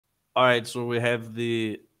All right, so we have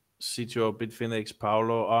the CTO of Bitfinex,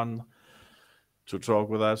 Paolo, on to talk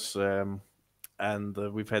with us. And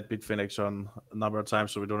we've had Bitfinex on a number of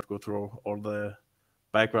times, so we don't have to go through all the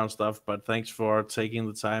background stuff. But thanks for taking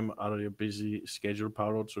the time out of your busy schedule,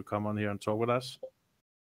 Paolo, to come on here and talk with us.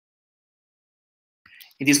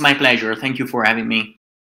 It is my pleasure. Thank you for having me.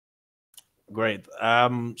 Great.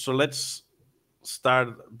 So let's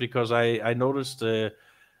start, because I noticed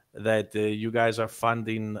that you guys are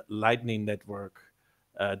funding Lightning Network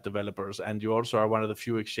developers, and you also are one of the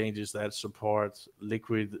few exchanges that support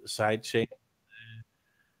liquid sidechain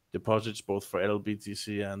deposits, both for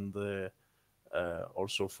LBTC and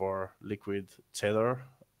also for liquid Tether,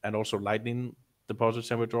 and also Lightning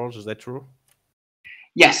deposits and withdrawals. Is that true?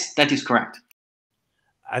 Yes, that is correct.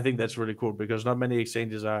 I think that's really cool, because not many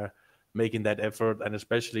exchanges are making that effort, and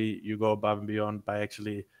especially you go above and beyond by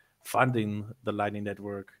actually funding the Lightning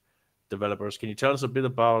Network developers. Can you tell us a bit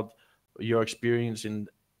about your experience in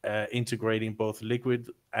integrating both Liquid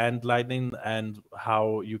and Lightning, and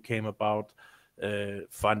how you came about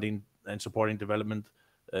funding and supporting development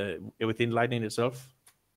within Lightning itself?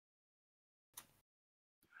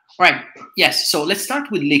 Right. Yes. So let's start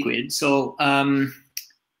with Liquid. So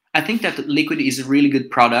I think that Liquid is a really good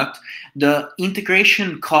product. The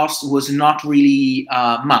integration cost was not really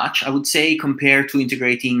much, I would say, compared to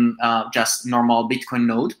integrating just normal Bitcoin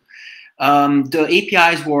node. The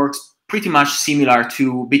APIs work pretty much similar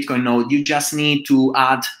to Bitcoin node. You just need to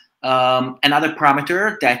add another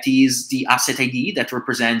parameter, that is the asset ID that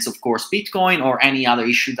represents, of course, Bitcoin or any other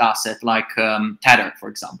issued asset like Tether, for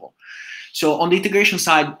example. So on the integration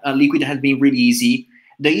side, Liquid has been really easy.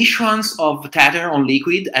 The issuance of Tether on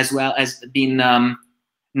Liquid as well has been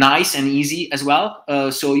nice and easy as well.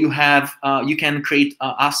 So you have you can create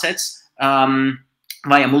assets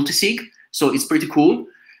via multisig. So it's pretty cool.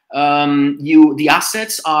 The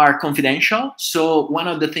assets are confidential. So one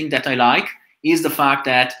of the things that I like is the fact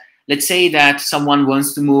that, let's say that someone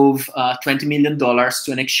wants to move $20 million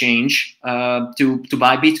to an exchange to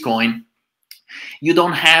buy Bitcoin. You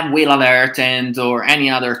don't have Whale Alert and or any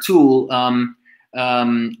other tool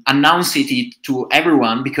announce it to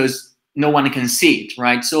everyone, because no one can see it,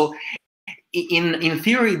 right? So in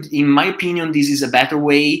theory, in my opinion, this is a better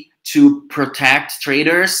way to protect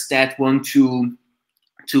traders that want to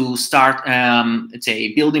start, let's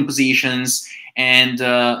say, building positions, and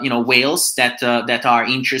whales that are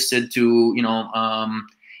interested to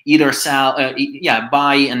either sell,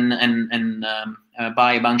 buy and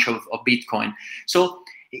buy a bunch of Bitcoin. So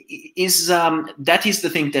that is the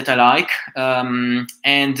thing that I like,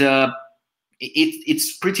 and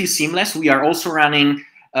it's pretty seamless. We are also running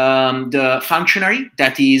the functionary,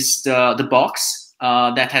 that is the box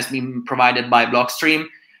that has been provided by Blockstream.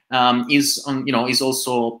 Is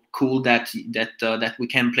also cool that we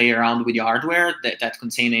can play around with the hardware that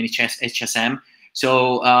contain HSM.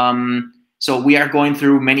 So we are going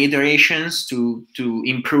through many iterations to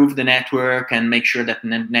improve the network and make sure that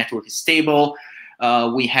the network is stable.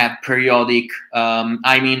 We have periodic,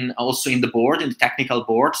 also in the board, in the technical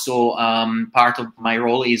board. So part of my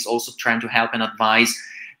role is also trying to help and advise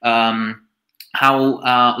how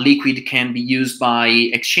Liquid can be used by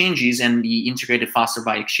exchanges and be integrated faster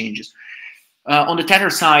by exchanges. On the Tether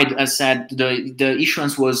side, as said, the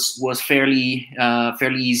issuance was fairly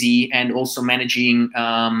easy, and also managing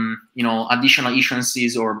additional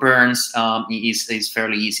issuances or burns is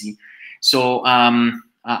fairly easy. So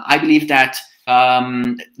I believe that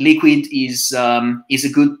Liquid is a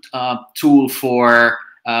good tool for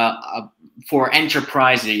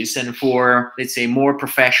enterprises and for, let's say, more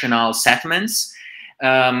professional settlements,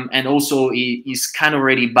 and also is kind of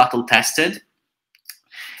already battle tested.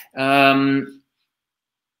 At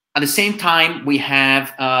the same time, we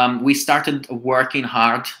started working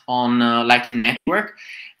hard on Lightning Network.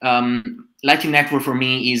 Lightning Network for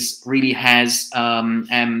me really has a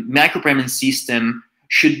micropayment system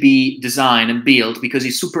should be designed and built, because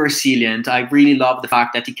it's super resilient. I really love the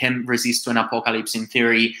fact that it can resist to an apocalypse in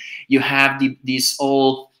theory. You have this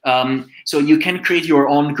all, so you can create your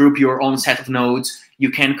own group, your own set of nodes.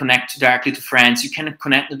 You can connect directly to friends. You can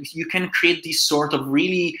create this sort of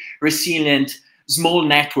really resilient small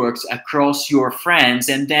networks across your friends,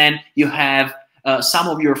 and then you have some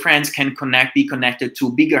of your friends can be connected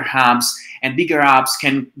to bigger hubs, and bigger hubs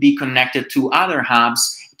can be connected to other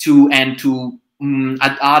hubs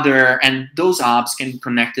and those hubs can be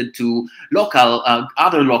connected to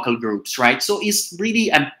other local groups, right? So it's really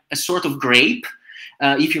a sort of grape,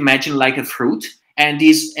 if you imagine like a fruit, and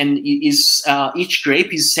each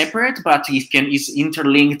grape is separate, but is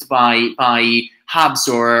interlinked by hubs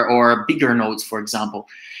or bigger nodes, for example.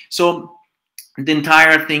 So the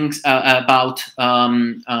entire things about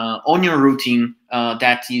onion routing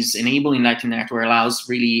that is enabling Lightning Network allows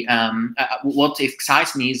really, what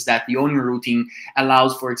excites me is that the onion routing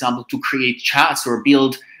allows, for example, to create chats or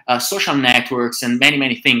build social networks and many,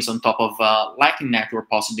 many things on top of Lightning Network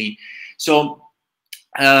possibly. So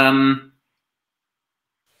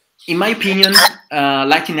in my opinion,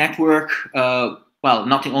 Lightning Network, well,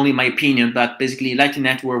 not only my opinion, but basically Lightning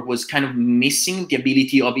Network was kind of missing the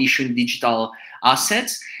ability of issuing digital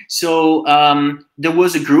assets. So there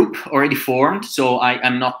was a group already formed. So I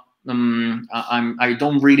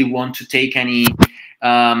don't really want to take any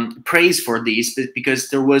praise for this, but because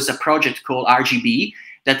there was a project called RGB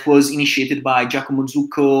that was initiated by Giacomo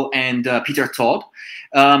Zucco and Peter Todd.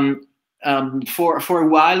 For a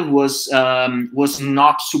while was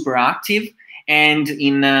not super active, and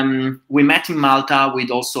we met in Malta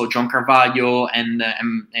with also John Carvalho and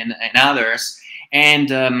others,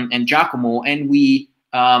 and Giacomo, and we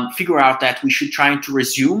figure out that we should try to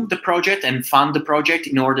resume the project and fund the project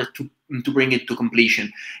in order to bring it to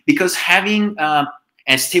completion, because having a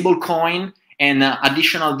stable coin and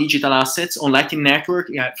additional digital assets on Lightning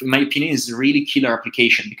Network, in my opinion, is a really killer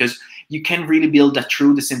application, because you can really build a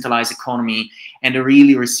true decentralized economy and a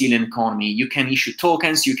really resilient economy. You can issue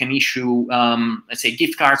tokens, you can issue, let's say,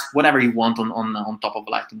 gift cards, whatever you want on top of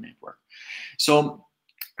Lightning Network. So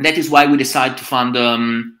that is why we decided to fund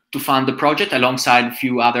the project alongside a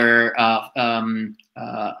few other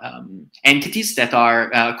entities that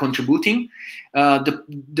are contributing.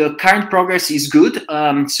 The current progress is good,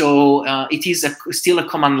 so it is still a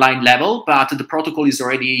command line level, but the protocol is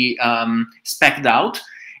already spec'd out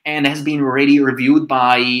and has been already reviewed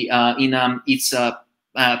by in its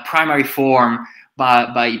primary form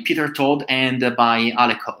by Peter Todd and by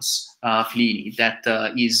Alekos Flini, that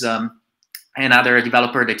is another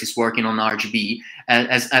developer that is working on RGB,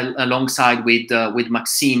 alongside with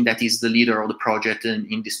Maxime, that is the leader of the project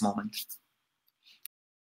in this moment.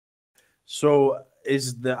 So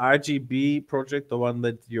is the RGB project the one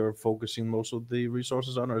that you're focusing most of the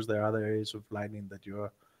resources on, or is there other areas of Lightning that you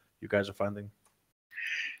guys are funding?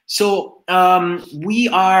 So we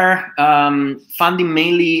are funding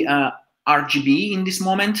mainly RGB in this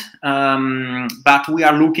moment, but we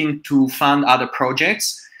are looking to fund other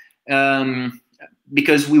projects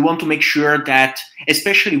because we want to make sure that,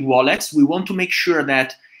 especially wallets, we want to make sure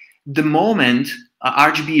that the moment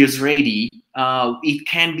RGB is ready, it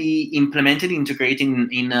can be implemented, integrated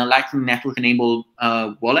in Lightning Network enabled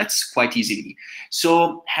wallets quite easily.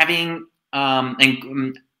 So having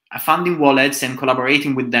funding wallets and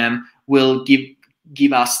collaborating with them will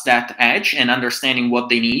give us that edge and understanding what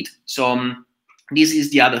they need. So this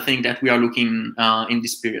is the other thing that we are looking in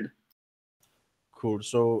this period. Cool.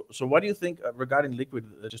 So what do you think regarding Liquid?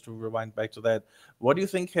 Just to rewind back to that, what do you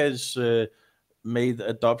think has made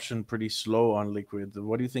adoption pretty slow on Liquid?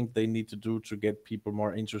 What do you think they need to do to get people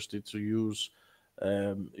more interested to use,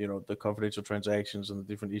 the confidential transactions and the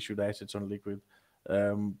different issued assets on Liquid?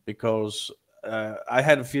 Because I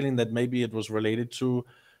had a feeling that maybe it was related to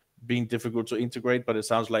being difficult to integrate, but it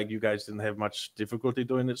sounds like you guys didn't have much difficulty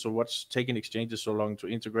doing it. So what's taking exchanges so long to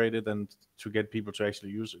integrate it and to get people to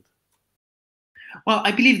actually use it? Well,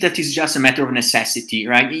 I believe that is just a matter of necessity,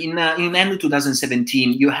 right? In end of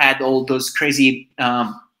 2017, you had all those crazy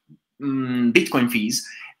Bitcoin fees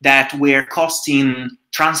that were costing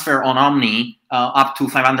transfer on Omni up to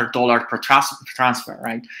 $500 per transfer,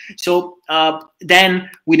 right? So then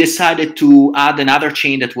we decided to add another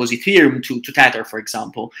chain that was Ethereum to Tether, for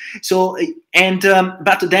example. So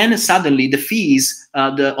but then suddenly the fees,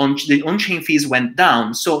 the on-chain fees went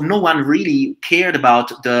down. So no one really cared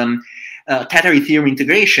about the Tether Ethereum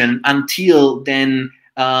integration until then,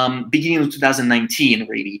 beginning of 2019,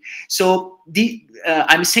 really. So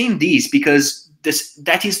I'm saying this because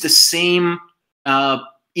that is the same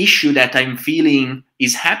issue that I'm feeling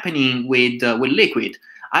is happening with Liquid.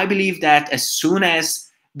 I believe that as soon as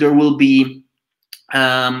there will be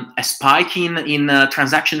a spike in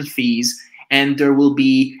transaction fees, and there will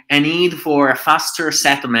be a need for a faster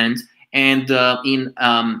settlement and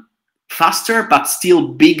faster but still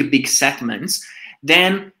big settlements,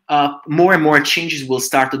 then more and more exchanges will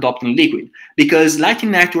start adopting Liquid, because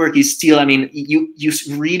Lightning Network is still, I mean, you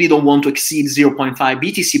really don't want to exceed 0.5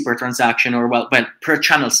 BTC per transaction, or well per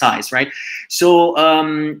channel size, right? So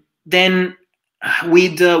then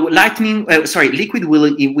with Liquid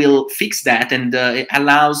will fix that, and it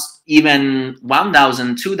allows even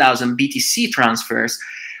 1,000, 2,000 BTC transfers.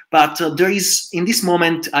 But there is, in this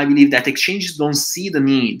moment, I believe that exchanges don't see the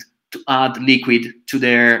need to add Liquid to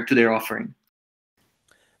their offering.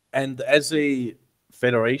 And as a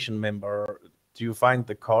federation member, do you find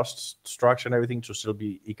the cost structure and everything to still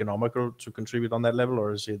be economical to contribute on that level,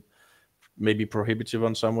 or is it maybe prohibitive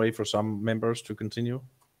on some way for some members to continue?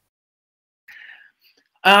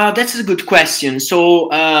 That's a good question. So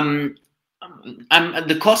the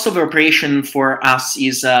cost of operation for us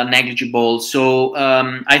is negligible. So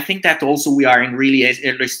I think that also we are in really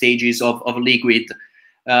early stages of liquid.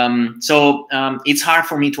 So it's hard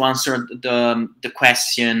for me to answer the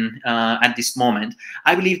question at this moment.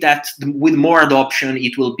 I believe that with more adoption,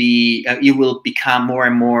 it will become more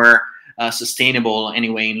and more sustainable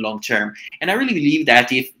anyway in long term. And I really believe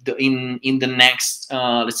that if in the next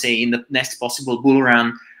let's say in the next possible bull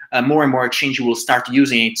run, more and more exchanges will start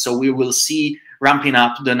using it. So we will see ramping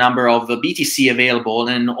up the number of BTC available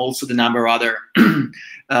and also the number of other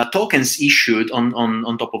tokens issued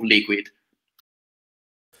on top of liquid.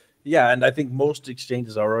 Yeah, and I think most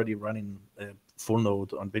exchanges are already running full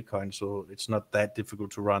node on Bitcoin, so it's not that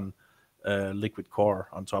difficult to run liquid core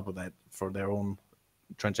on top of that for their own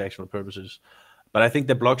transactional purposes. But I think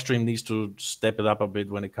the Blockstream needs to step it up a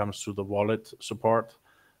bit when it comes to the wallet support.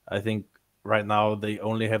 I think right now they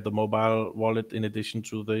only have the mobile wallet in addition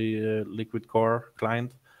to the liquid core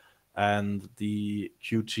client, and the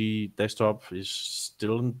Qt desktop is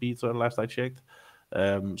still in beta last I checked.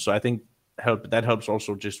 So I think that helps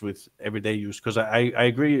also just with everyday use, because I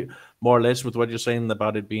agree more or less with what you're saying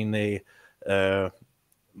about it being a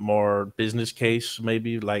more business case,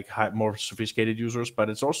 maybe like more sophisticated users, but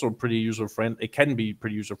it's also pretty user friendly. It can be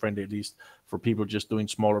pretty user friendly, at least for people just doing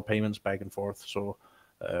smaller payments back and forth. So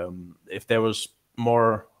if there was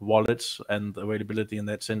more wallets and availability in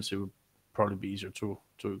that sense, it would probably be easier to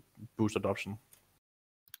boost adoption.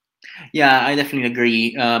 Yeah, I definitely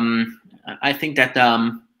agree. I think that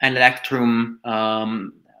an Electrum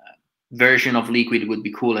version of Liquid would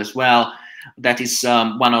be cool as well. That is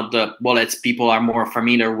one of the wallets people are more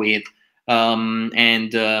familiar with. Yeah,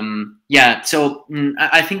 so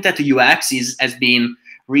I think that the UX has been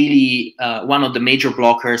really one of the major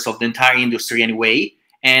blockers of the entire industry anyway.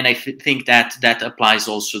 And I think that applies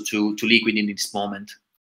also to Liquid in this moment.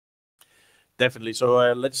 Definitely.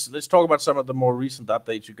 So let's talk about some of the more recent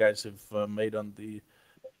updates you guys have made on the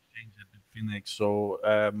exchange at Bitfinex. So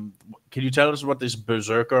can you tell us what this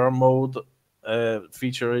Berserker Mode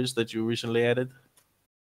feature is that you recently added?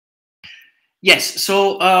 Yes.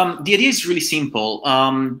 So the idea is really simple.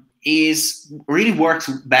 Is really works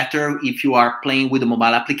better if you are playing with a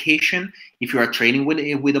mobile application, if you are trading with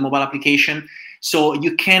a mobile application. So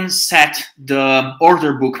you can set the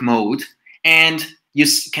order book mode, and you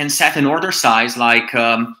can set an order size like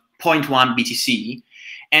 0.1 BTC,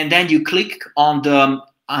 and then you click on the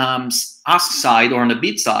ask side or on the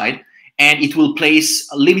bid side, and it will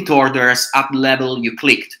place limit orders at the level you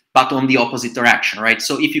clicked, but on the opposite direction, right?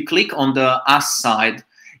 So if you click on the ask side,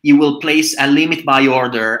 you will place a limit buy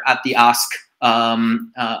order at the ask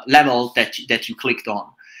level that you clicked on.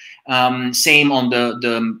 Same on the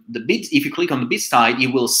bid. If you click on the bid side,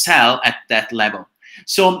 it will sell at that level.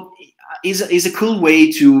 So is a cool way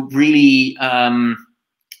to really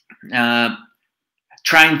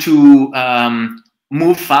trying to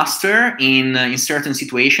move faster in certain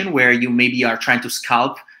situation where you maybe are trying to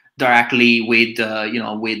scalp directly with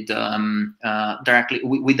directly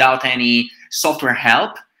without any software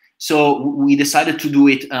help. So we decided to do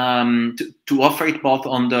it to offer it both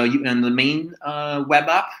on the main web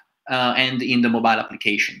app and in the mobile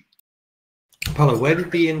application. Paolo, where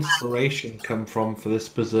did the inspiration come from for this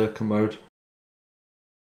Berserker mode?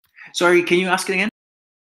 Sorry, can you ask it again?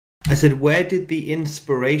 I said, where did the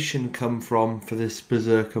inspiration come from for this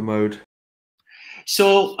Berserker mode?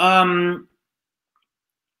 So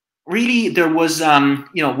really, there was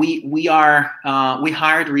we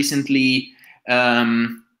hired recently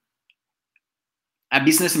a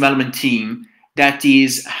business development team that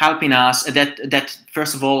is helping us. That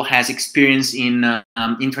first of all has experience in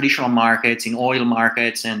traditional markets, in oil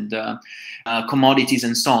markets and commodities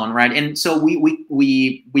and so on, right? And so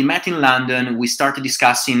we met in London. We started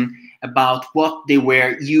discussing about what they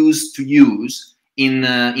were used to use in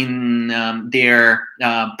their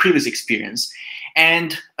previous experience,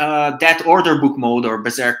 and that order book mode or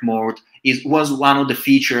Berserk mode was one of the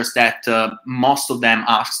features that most of them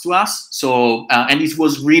asked to us. So and it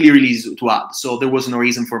was really easy to add. So there was no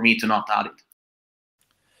reason for me to not add it.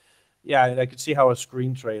 Yeah, I could see how a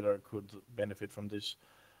screen trader could benefit from this.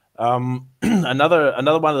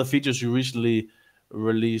 Another one of the features you recently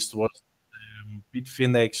released was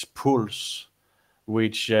Bitfinex Pulse,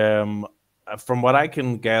 which from what I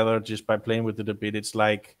can gather just by playing with it a bit, it's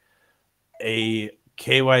like a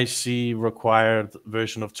KYC required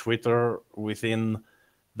version of Twitter within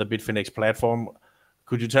the Bitfinex platform.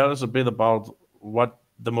 Could you tell us a bit about what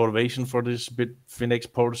the motivation for this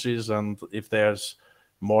Bitfinex pulse is, and if there's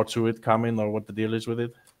more to it coming, or what the deal is with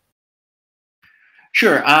it?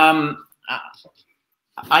 Sure. I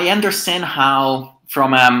understand how,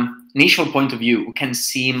 from initial point of view, it can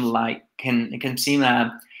seem like can seem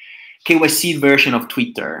a KYC version of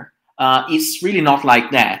Twitter. It's really not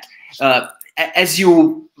like that. As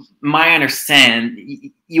you might understand,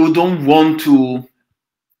 you don't want to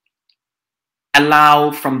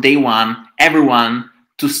allow from day one everyone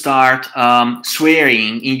to start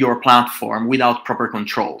swearing in your platform without proper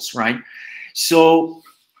controls, right? So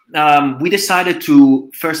we decided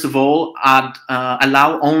to, first of all,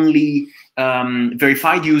 allow only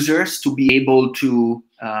verified users to be able to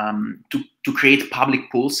create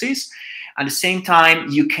public pulses. At the same time,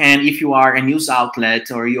 you can, if you are a news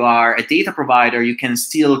outlet or you are a data provider, you can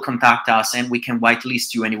still contact us and we can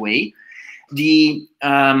whitelist you anyway.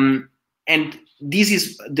 And this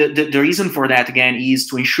is the reason for that, again, is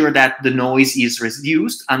to ensure that the noise is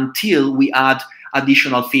reduced until we add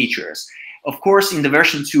additional features. Of course, in the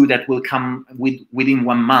version 2 that will come within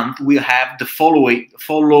 1 month, we'll have the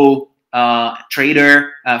follow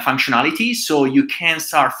trader functionality, so you can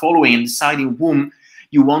start following and deciding whom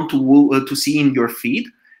you want to see in your feed.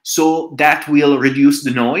 So that will reduce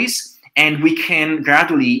the noise, and we can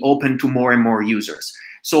gradually open to more and more users.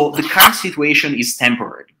 So the current situation is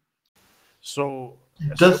temporary. So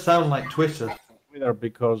it does sound like Twitter,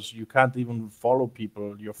 because you can't even follow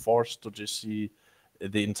people. You're forced to just see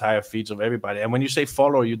the entire feeds of everybody. And when you say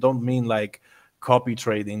follow, you don't mean like copy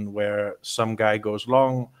trading where some guy goes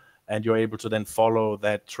long and you're able to then follow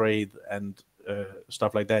that trade and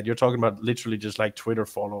stuff like that. You're talking about literally just like Twitter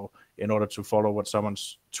follow in order to follow what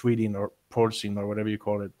someone's tweeting or pulsing or whatever you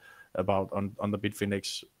call it about on the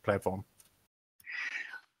Bitfinex platform.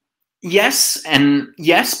 Yes, and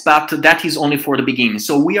yes, but that is only for the beginning.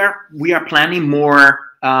 So we are planning more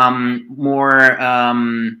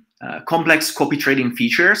complex copy trading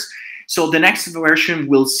features. So the next version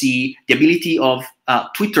will see the ability of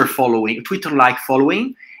Twitter-like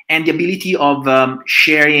following, and the ability of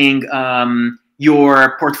sharing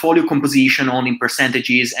your portfolio composition on in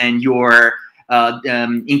percentages and your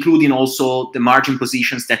including also the margin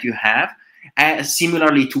positions that you have.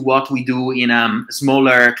 Similarly to what we do in to a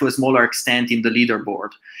smaller extent in the leaderboard.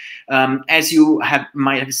 As you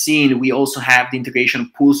might have seen, we also have the integration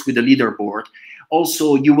of pools with the leaderboard.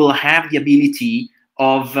 Also, you will have the ability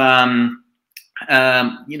of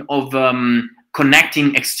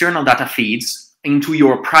connecting external data feeds into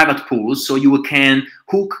your private pools, so you can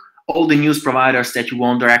hook all the news providers that you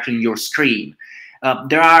want directly in your screen.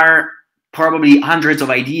 There are probably hundreds of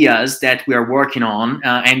ideas that we are working on,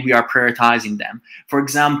 and we are prioritizing them. For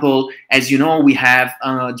example, as you know, we have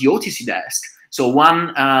the OTC desk. So one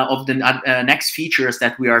of the next features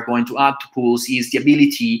that we are going to add to pools is the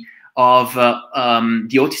ability of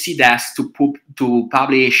the OTC desk to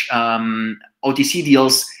publish OTC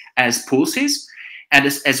deals as pulses, and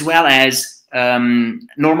as well as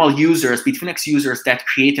normal users, Bitfinex users that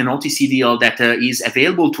create an OTC deal that is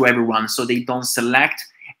available to everyone, so they don't select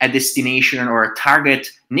a destination or a target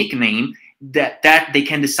nickname, that they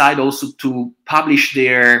can decide also to publish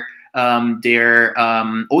their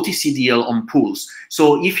OTC deal on pools.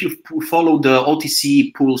 So if you follow the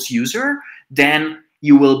OTC pools user, then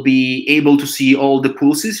you will be able to see all the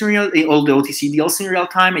pulses all the OTC deals in real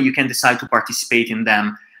time, and you can decide to participate in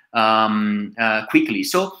them quickly.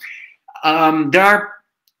 So there are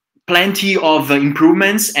plenty of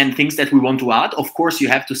improvements and things that we want to add. Of course, you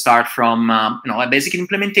have to start from a basic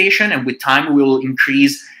implementation, and with time we will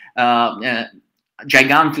increase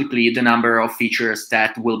gigantically the number of features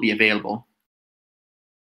that will be available.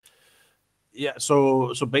 Yeah,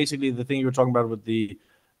 so basically the thing you're talking about with the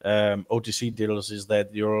OTC deals is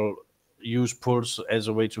that you'll use pulse as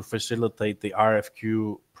a way to facilitate the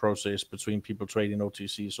RFQ process between people trading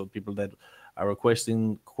OTC. So people that are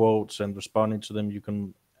requesting quotes and responding to them, you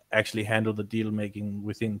can actually handle the deal making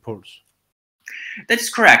within pulse. That's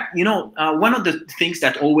correct. One of the things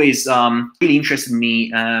that always really interested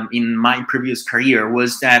me in my previous career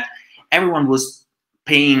was that everyone was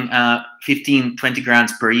paying 15, 20 grand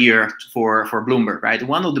per year for Bloomberg, right?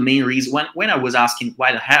 One of the main reasons, when I was asking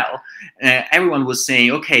why the hell, everyone was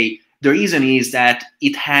saying, okay, the reason is that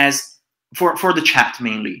it has, for the chat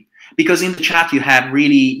mainly, because in the chat you have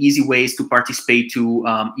really easy ways to participate to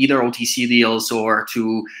either OTC deals or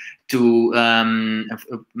to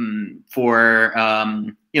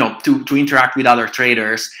interact with other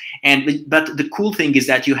traders. But the cool thing is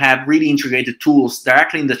that you have really integrated tools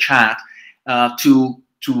directly in the chat to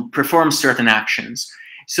perform certain actions.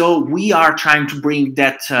 So we are trying to bring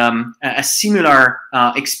that a similar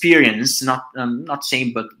experience, not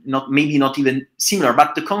same, but maybe not even similar.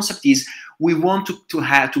 But the concept is we want to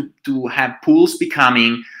have pools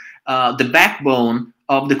becoming the backbone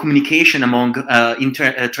of the communication among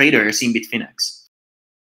traders in Bitfinex.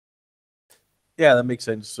 Yeah, that makes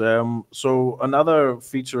sense. So another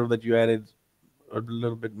feature that you added a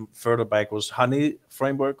little bit further back was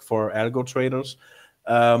HoneyFramework for algo traders.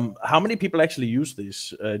 How many people actually use this?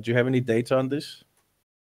 Do you have any data on this?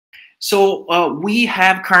 So we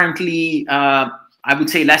have currently, I would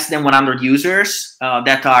say, less than 100 users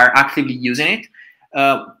that are actively using it.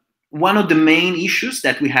 One of the main issues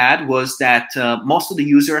that we had was that most of the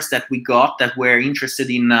users that we got that were interested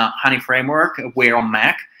in HoneyFramework were on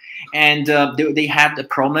Mac. And they had a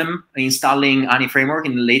problem installing HoneyFramework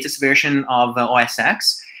in the latest version of OS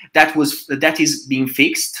X. That is being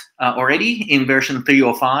fixed already in version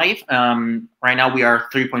 3.05. Right now we are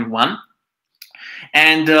 3.1.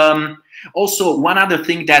 And also one other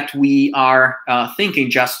thing that we are thinking,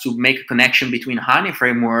 just to make a connection between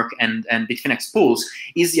HoneyFramework and Bitfinex pools,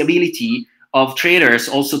 is the ability of traders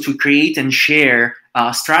also to create and share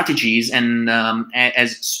strategies and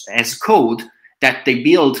as code that they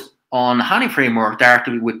build on HoneyFramework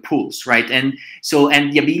directly with pools, right? And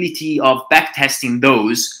the ability of backtesting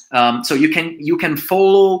those, so you can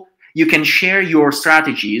follow, you can share your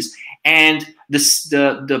strategies, and let's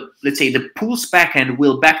say the pools backend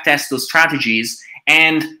will backtest those strategies,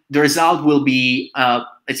 and the result will be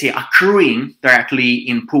let's say accruing directly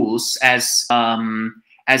in pools as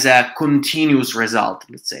a continuous result,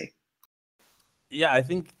 let's say. Yeah, I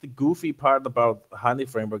think the goofy part about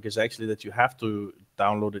HoneyFramework is actually that you have to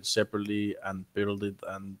download it separately and build it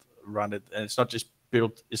and run it. And it's not just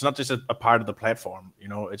built, it's not just a part of the platform, you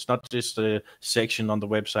know, it's not just a section on the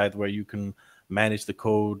website where you can manage the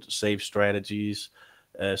code, save strategies,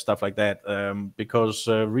 stuff like that. Because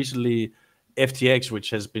recently FTX, which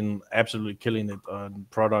has been absolutely killing it on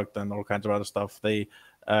product and all kinds of other stuff, they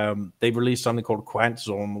released something called Quant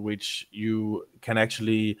Zone, which you can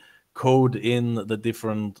actually code in the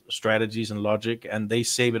different strategies and logic, and they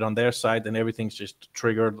save it on their site, and everything's just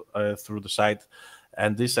triggered through the site.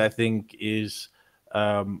 And this, I think, is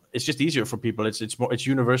it's just easier for people. It's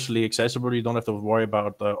universally accessible. You don't have to worry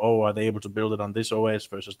about oh, are they able to build it on this OS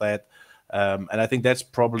versus that. And I think that's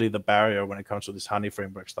probably the barrier when it comes to this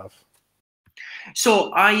HoneyFramework stuff.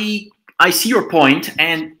 So I see your point,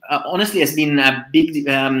 and honestly, it's been a big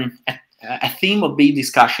a theme of big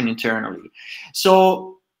discussion internally.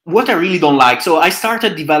 So what I really don't like, so I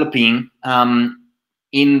started developing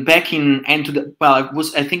back in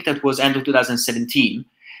I think that was end of 2017,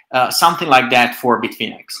 something like that for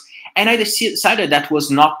Bitfinex, and I decided that was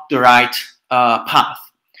not the right path,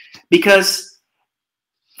 because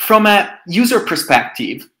from a user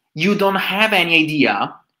perspective, you don't have any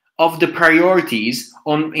idea of the priorities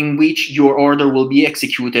in which your order will be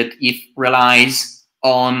executed if relies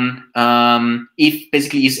on if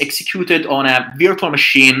basically is executed on a virtual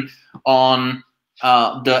machine on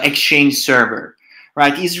the exchange server,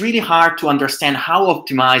 right? It's really hard to understand how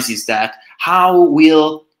optimized is that, how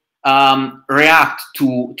will react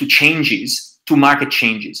to changes, to market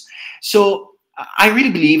changes. So I really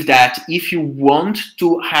believe that if you want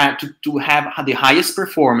to have the highest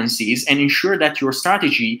performances and ensure that your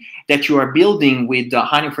strategy that you are building with the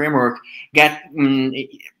HoneyFramework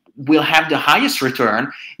will have the highest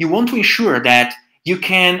return, you want to ensure that you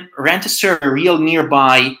can rent a server real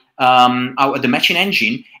nearby the matching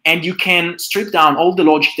engine, and you can strip down all the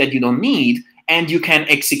logic that you don't need, and you can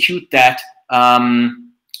execute that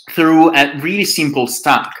through a really simple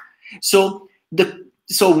stack. So the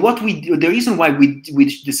reason why we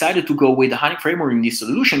decided to go with the HoneyFramework in this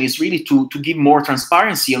solution is really to give more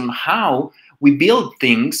transparency on how we build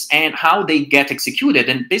things and how they get executed.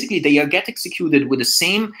 And basically, they get executed with the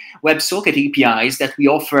same WebSocket APIs that we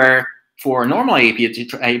offer for normal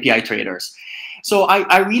API traders. So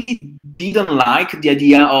I really didn't like the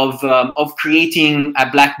idea of creating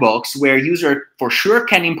a black box where user for sure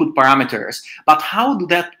can input parameters, but how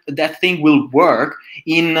that thing will work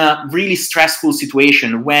in a really stressful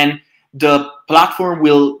situation when the platform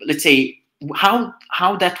will, let's say, how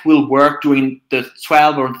that will work during the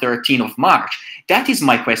 12th or 13th of March. That is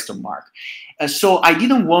my question mark. So I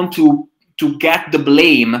didn't want to get the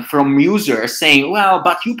blame from users saying, well,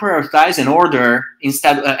 but you prioritize an order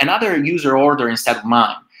instead, another user order instead of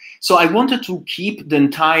mine. So I wanted to keep the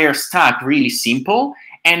entire stack really simple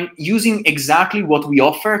and using exactly what we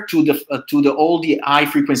offer to all the high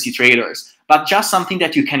frequency traders, but just something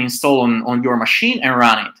that you can install on your machine and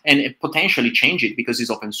run it and potentially change it because it's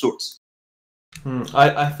open source.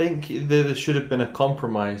 I think there should have been a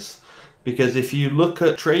compromise, because if you look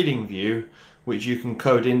at TradingView, which you can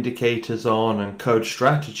code indicators on and code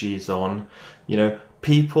strategies on,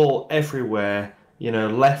 people everywhere,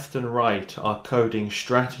 left and right are coding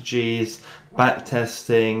strategies,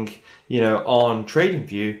 backtesting, on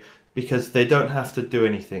TradingView, because they don't have to do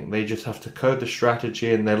anything. They just have to code the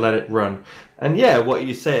strategy and they let it run. And yeah, what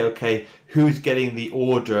you say, okay, who's getting the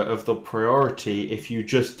order of the priority if you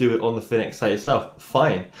just do it on the Finex site itself?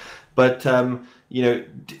 Fine. But,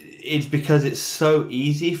 it's because it's so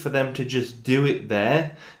easy for them to just do it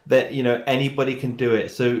there that, anybody can do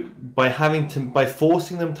it. So by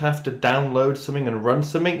forcing them to have to download something and run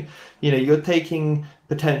something, you're taking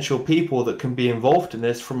potential people that can be involved in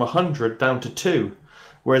this from 100 down to 2.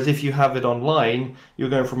 Whereas if you have it online, you're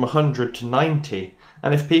going from 100 to 90.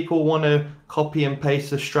 And if people want to copy and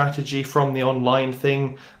paste the strategy from the online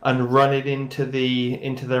thing and run it into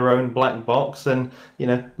their own black box, then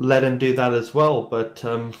let them do that as well. But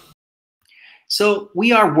so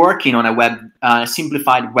we are working on a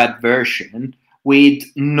simplified web version with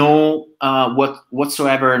no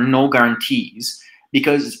whatsoever no guarantees,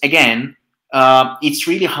 because again, it's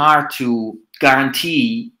really hard to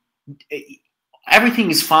guarantee. Everything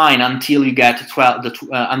is fine until you get to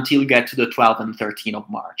until you get to the 12th and 13th of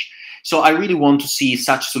March. So I really want to see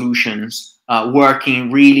such solutions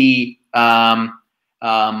working really,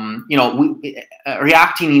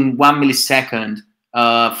 reacting in 1 millisecond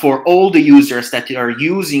for all the users that are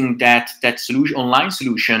using that solution, online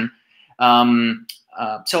solution.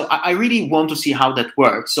 So I really want to see how that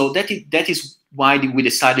works. So that is why we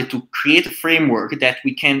decided to create a framework that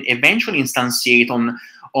we can eventually instantiate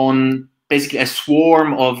on basically a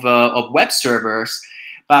swarm of web servers.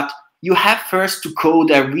 But you have first to code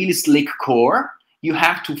a really slick core. You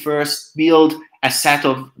have to first build a set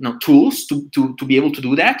of tools to be able to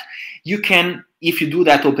do that. You can, if you do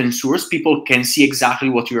that open source, people can see exactly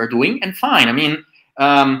what you are doing, and fine. I mean,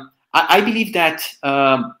 I believe that.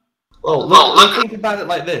 Well, let's think about it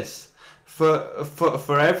like this: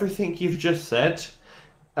 for everything you've just said,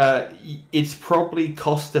 it's probably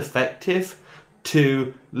cost effective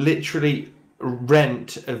to literally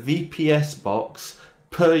rent a VPS box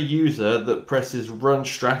per user that presses run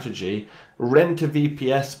strategy, rent a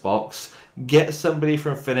VPS box, get somebody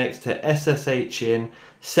from Finex to SSH in,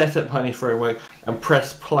 set up HoneyFramework, and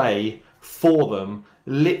press play for them,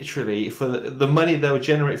 literally for the money they'll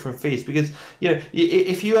generate from fees. Because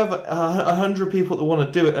if you have 100 people that want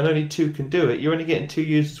to do it and only 2 can do it, you're only getting 2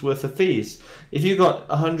 users worth of fees. If you've got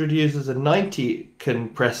 100 users and 90 can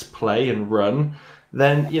press play and run,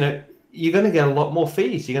 then you're going to get a lot more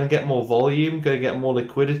fees. You're going to get more volume, going to get more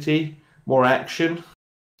liquidity, more action.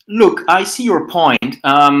 Look, I see your point,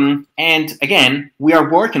 and again, we are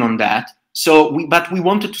working on that. But we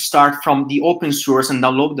wanted to start from the open source and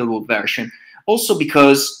downloadable version, also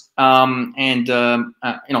because, I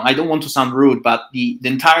don't want to sound rude, but the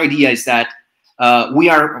entire idea is that we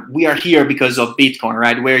are here because of Bitcoin,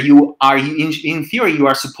 right? Where you are, in theory, you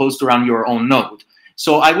are supposed to run your own node.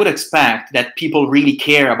 So I would expect that people really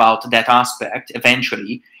care about that aspect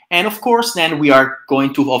eventually, and of course, then we are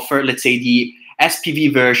going to offer, let's say, the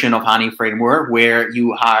SPV version of HoneyFramework, where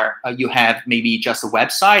you have maybe just a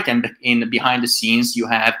website, and behind the scenes you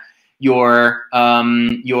have your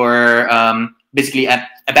basically a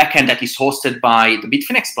backend that is hosted by the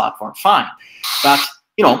Bitfinex platform. Fine, but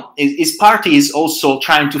his party is also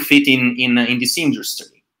trying to fit in this industry.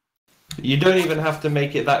 You don't even have to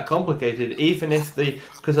make it that complicated, even if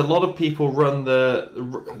because a lot of people run the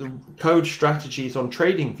code strategies on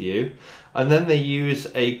TradingView, and then they use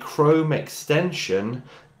a Chrome extension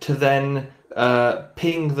to then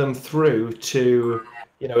ping them through to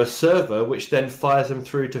a server, which then fires them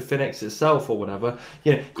through to Finex itself or whatever.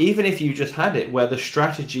 Even if you just had it where the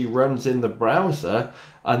strategy runs in the browser,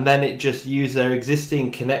 and then it just use their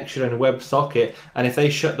existing connection and WebSocket, and if they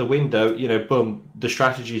shut the window, boom, the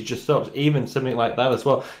strategy just stops. Even something like that as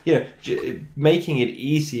well. Making it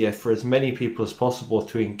easier for as many people as possible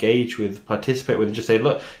to engage with, participate with, and just say,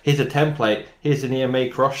 look, here's a template, here's an EMA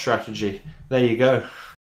cross strategy. There you go.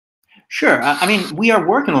 Sure. I mean, we are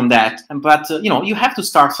working on that, but you have to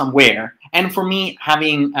start somewhere. And for me,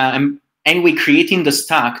 having anyway, creating the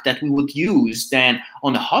stack that we would use then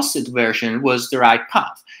on the hosted version was the right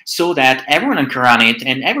path, so that everyone can run it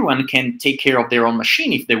and everyone can take care of their own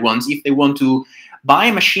machine if they want. If they want to buy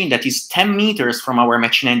a machine that is 10 meters from our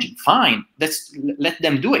machine engine, fine, let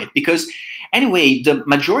them do it. Because anyway, the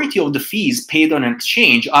majority of the fees paid on an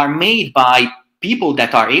exchange are made by people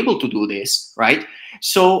that are able to do this, right?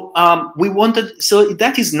 So so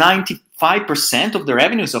that is 95% of the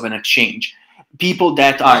revenues of an exchange. people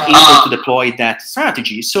that are able to deploy that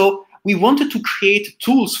strategy. So we wanted to create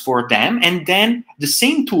tools for them, and then the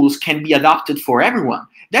same tools can be adopted for everyone.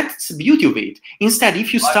 That's the beauty of it. Instead,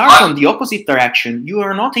 if you start from the opposite direction, you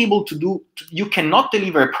are not able to do, you cannot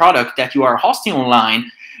deliver a product that you are hosting online,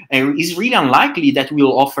 and it's really unlikely that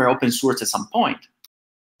we'll offer open source at some point.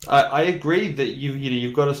 I agree that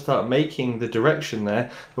you've got to start making the direction there,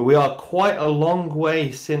 but we are quite a long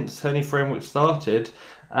way since HoneyFramework started,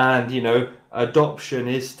 and adoption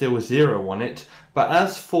is still zero on it. But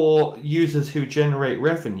as for users who generate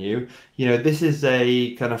revenue, this is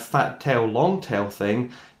a kind of fat tail, long tail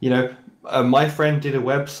thing. My friend did a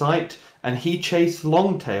website and he chased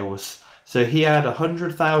long tails. So he had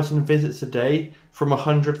 100,000 visits a day from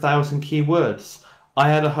 100,000 keywords. I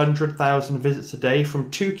had 100,000 visits a day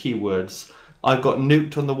from 2 keywords. I got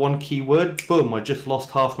nuked on the 1 keyword, boom, I just lost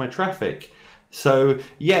half my traffic. So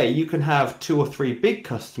yeah, you can have 2 or 3 big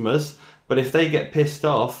customers, but if they get pissed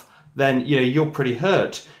off, then you're pretty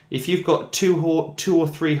hurt. If you've got 200,000 or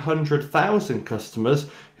 300,000 customers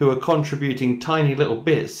who are contributing tiny little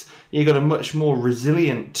bits, you've got a much more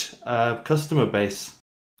resilient customer base.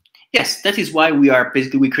 Yes, that is why we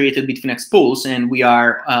created Bitfinex pools, and we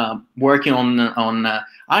are working on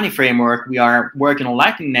HoneyFramework. We are working on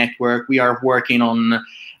Lightning Network. We are working on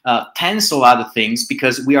tens of other things,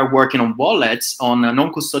 because we are working on wallets, on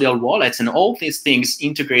non-custodial wallets, and all these things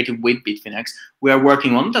integrated with Bitfinex. We are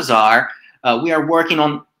working on Bazaar. We are working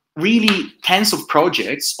on really tens of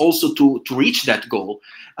projects also to reach that goal.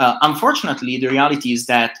 Unfortunately, the reality is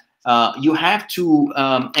that you have to,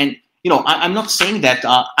 I'm not saying that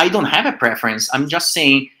I don't have a preference. I'm just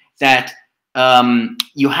saying that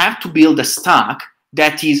you have to build a stack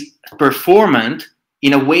that is performant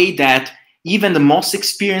in a way that even the most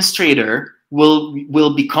experienced trader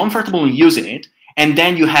will be comfortable in using it, and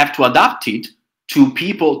then you have to adapt it to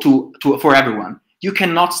people, for everyone. You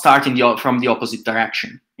cannot start from the opposite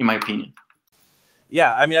direction, in my opinion.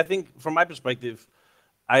 Yeah, I mean, I think from my perspective,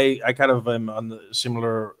 I kind of am on the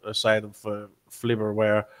similar side of Flibbr,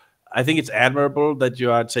 where I think it's admirable that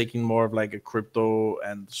you are taking more of like a crypto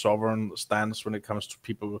and sovereign stance when it comes to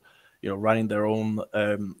people, running their own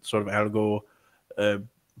sort of algo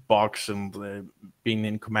box and being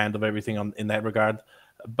in command of everything in that regard.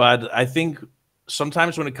 But I think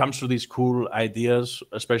sometimes when it comes to these cool ideas,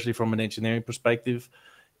 especially from an engineering perspective,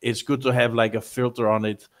 it's good to have like a filter on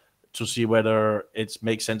it to see whether it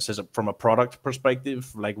makes sense from a product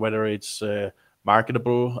perspective, like whether it's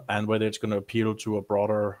marketable and whether it's going to appeal to a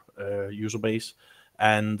broader user base.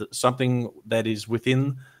 And something that is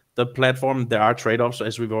within the platform, there are trade-offs,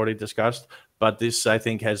 as we've already discussed, but this, I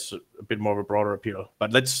think, has a bit more of a broader appeal.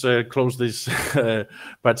 But let's close this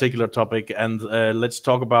particular topic, and let's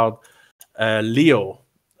talk about Leo,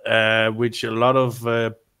 which a lot of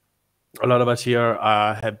us here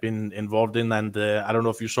have been involved in. And I don't know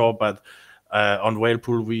if you saw, but on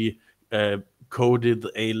Whalepool, we coded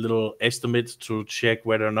a little estimate to check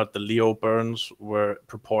whether or not the Leo burns were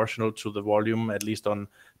proportional to the volume, at least on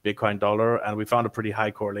Bitcoin dollar, and we found a pretty high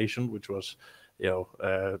correlation, which was,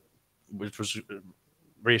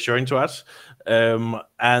 reassuring to us.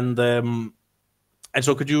 And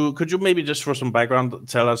so, could you maybe just for some background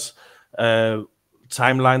tell us,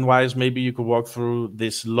 timeline-wise, maybe you could walk through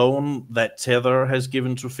this loan that Tether has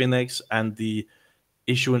given to Finex and the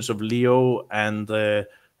issuance of Leo, and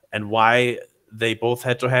why they both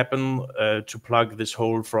had to happen to plug this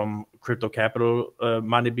hole from crypto capital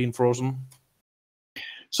money being frozen?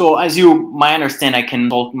 So, as you might understand, I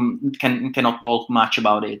cannot talk much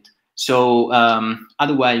about it. So,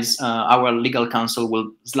 otherwise, our legal counsel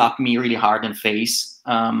will slap me really hard in the face.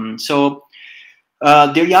 The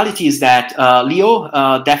reality is that Leo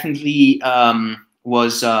definitely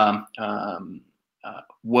was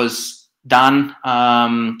done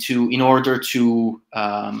in order to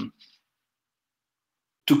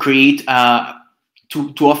create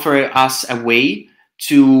to offer us a way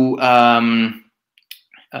to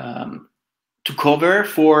cover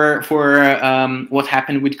for what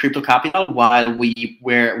happened with crypto capital while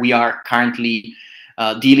we are currently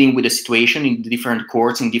dealing with the situation in different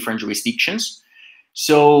courts in different jurisdictions.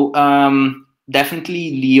 So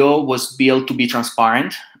definitely Leo was built to be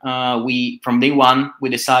transparent. From day one, we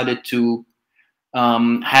decided to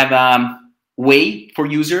have a way for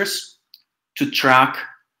users to track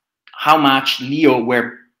how much Leo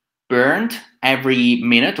were burned every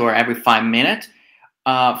minute or every 5 minutes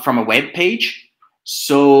from a web page.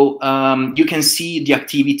 So you can see the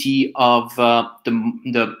activity of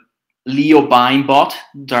the Leo buying bot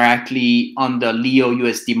directly on the Leo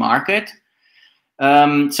USD market.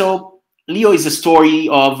 So Leo is a story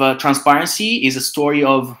of transparency, is a story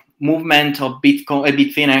of movement of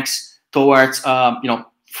Bitfinex towards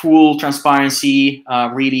full transparency,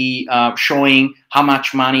 really showing how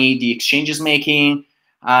much money the exchange is making,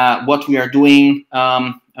 what we are doing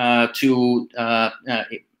to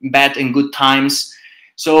bad and good times.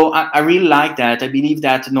 So I really like that. I believe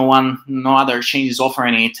that no other exchange is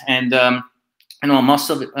offering it. And most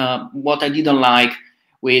of it, what I didn't like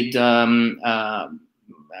with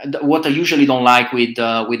what I usually don't like with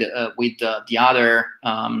the other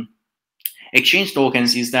exchange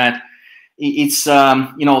tokens is that it's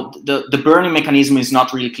the burning mechanism is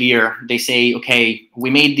not really clear. They say, okay, we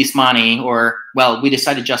made this money, or well, we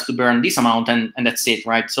decided just to burn this amount, and that's it,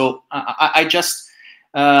 right? So I just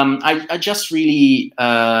really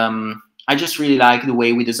like the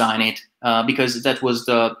way we design it, because that was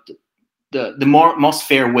the most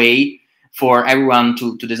fair way for everyone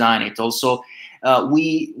to design it. Also,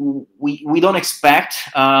 we don't expect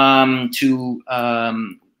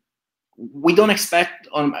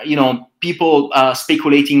people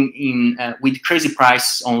speculating in with crazy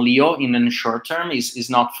price on Leo in the short term is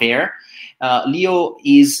not fair. Leo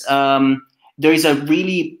is there is a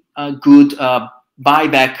really good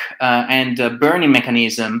buyback and burning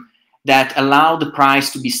mechanism that allow the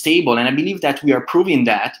price to be stable, and I believe that we are proving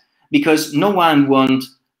that, because no one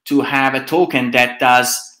wants to have a token that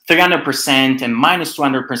does 300% and minus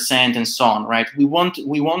 200% and so on, right? We want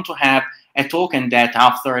to have a token that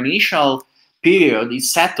after an initial period it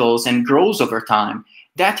settles and grows over time.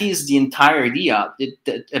 That is the entire idea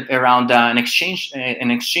around an exchange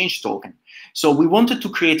token. So we wanted to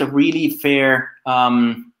create a really fair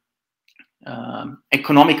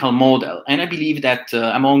economical model, and I believe that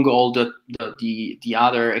among all the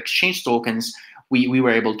other exchange tokens, we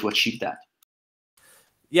were able to achieve that.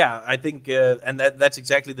 Yeah, I think, and that's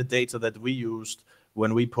exactly the data that we used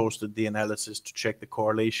when we posted the analysis to check the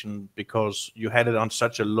correlation, because you had it on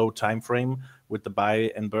such a low time frame with the buy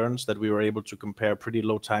and burns that we were able to compare pretty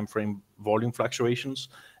low time frame volume fluctuations,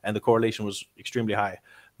 and the correlation was extremely high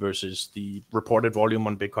versus the reported volume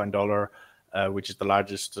on Bitcoin dollar, which is the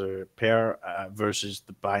largest pair, versus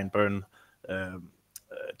the buy and burn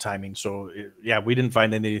timing. So yeah, we didn't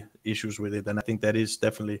find any issues with it, and I think that is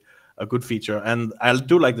definitely a good feature, and I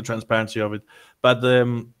do like the transparency of it. But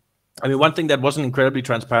I mean, one thing that wasn't incredibly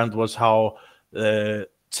transparent was how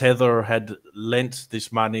Tether had lent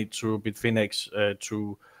this money to Bitfinex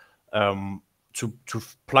to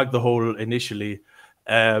plug the hole initially.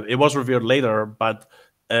 It was revealed later, but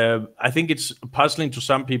I think it's puzzling to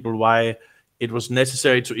some people why it was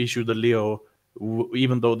necessary to issue the Leo,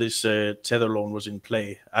 even though this Tether loan was in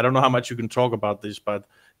play. I don't know how much you can talk about this, but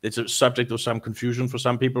it's a subject of some confusion for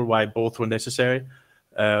some people why both were necessary,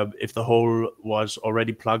 if the hole was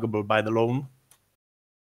already pluggable by the loan.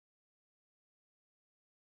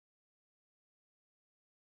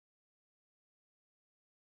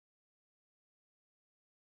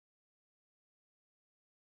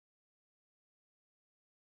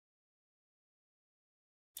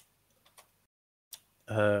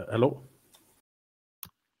 Hello?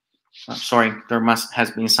 Sorry, there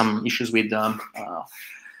has been some issues with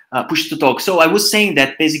push to talk. So I was saying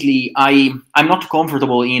that basically I'm not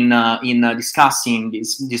comfortable in discussing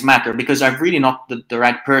this matter, because I'm really not the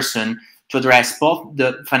right person to address both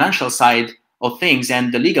the financial side of things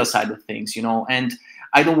and the legal side of things, and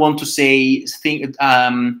I don't want to say I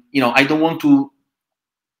don't want to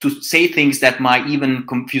say things that might even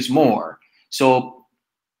confuse more. So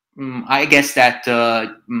I guess that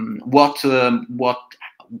what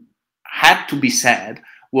had to be said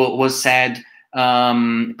was said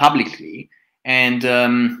publicly, and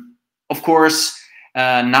of course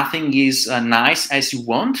nothing is nice as you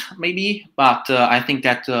want, maybe, but I think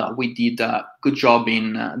that we did a good job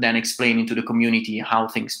in then explaining to the community how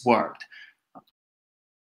things worked.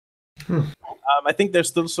 I think there's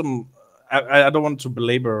still some, I don't want to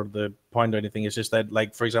belabor the point or anything. It's just that,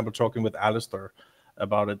 like, for example, talking with Alistair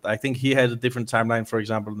about it, I think he had a different timeline, for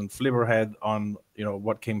example, than Flibbr had on,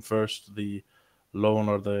 what came first, the loan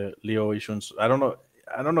or the Leo issuance. I don't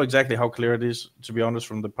know exactly how clear it is, to be honest,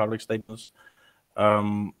 from the public statements.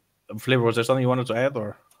 Flibbr, was there something you wanted to add,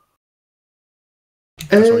 or?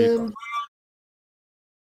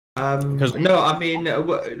 No, I mean,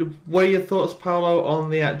 what are your thoughts, Paolo, on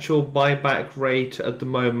the actual buyback rate at the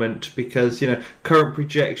moment? Because, current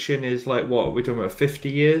projection is like, what, we're talking about 50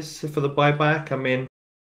 years for the buyback? I mean...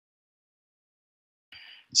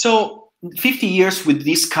 So 50 years with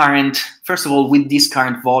this current, first of all, with this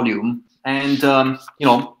current volume, and,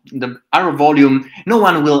 the our volume, no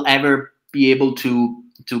one will ever be able to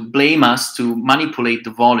blame us to manipulate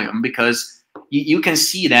the volume, because you can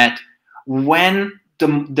see that when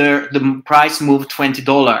the price moved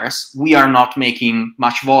 $20, we are not making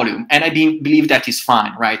much volume, and I believe that is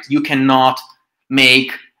fine, right? You cannot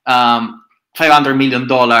make $500 million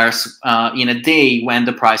in a day when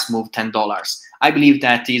the price moved $10. I believe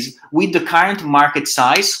that is, with the current market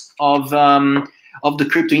size of the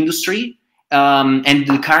crypto industry and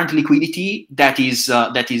the current liquidity, that is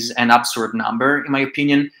an absurd number, in my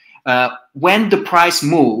opinion. When the price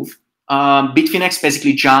move, Bitfinex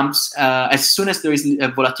basically jumps, as soon as there is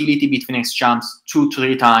volatility, Bitfinex jumps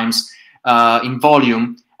 2-3 times in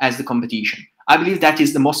volume as the competition. I believe that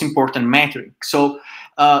is the most important metric. So,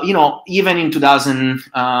 even in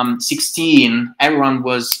 2016, everyone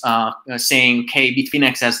was saying, okay,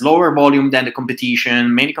 Bitfinex has lower volume than the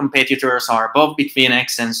competition, many competitors are above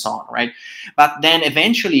Bitfinex, and so on, right? But then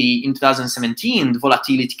eventually in 2017, the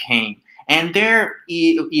volatility came, and there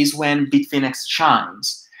is when Bitfinex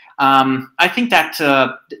shines. I think that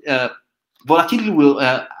volatility will,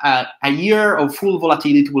 a year of full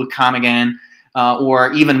volatility will come again,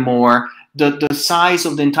 or even more. The size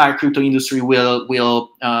of the entire crypto industry will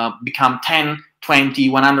become 10, 20,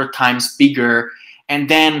 100 times bigger, and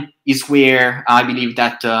then is where I believe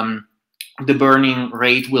that the burning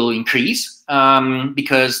rate will increase,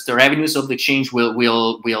 because the revenues of the exchange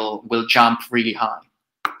will jump really high.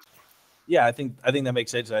 Yeah, I think that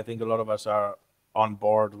makes sense. I think a lot of us are on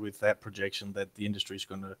board with that projection that the industry is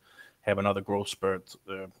going to have another growth spurt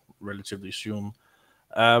relatively soon.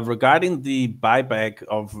 Regarding the buyback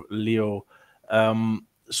of Leo,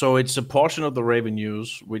 so it's a portion of the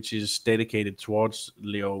revenues which is dedicated towards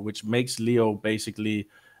Leo, which makes Leo basically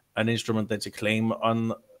an instrument that's a claim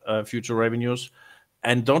on future revenues.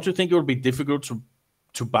 And don't you think it would be difficult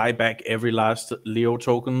to buy back every last Leo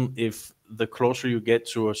token? If the closer you get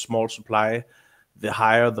to a small supply, the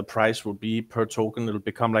higher the price will be per token. It'll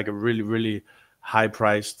become like a really, really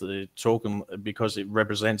high-priced token because it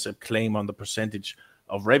represents a claim on the percentage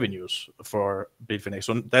of revenues for Bitfinex.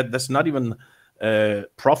 So that's not even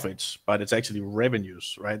profits, but it's actually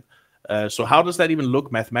revenues, right? So how does that even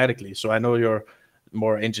look mathematically? So I know you're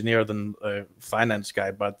more engineer than finance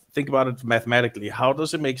guy, but think about it mathematically. How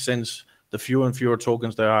does it make sense? The fewer and fewer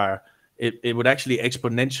tokens there are, it would actually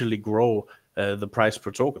exponentially grow the price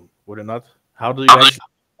per token, would it not? How do you actually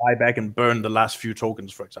buy back and burn the last few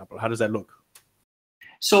tokens, for example? How does that look?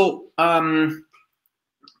 So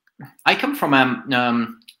I come from a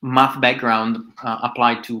math background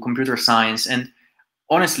applied to computer science, and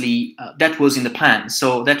honestly, that was in the plan.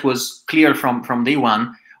 So that was clear from day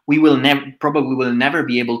one. We will never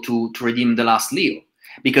be able to redeem the last Leo,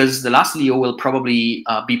 because the last Leo will probably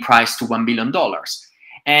be priced to $1 billion.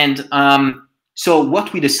 And so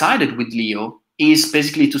what we decided with Leo is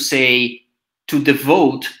basically to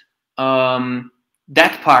devote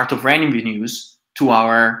that part of revenues to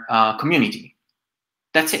our community.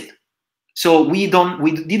 That's it. So we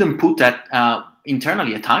didn't put that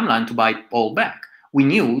internally a timeline to buy all back. We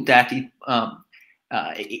knew that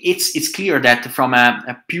it's clear that from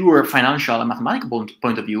a pure financial and mathematical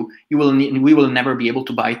point of view, we will never be able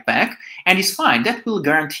to buy it back, and it's fine. That will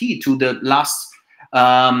guarantee to the last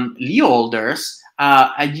Leo holders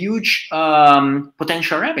a huge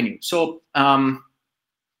potential revenue. So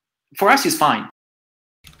for us, it's fine.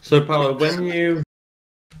 So Paolo,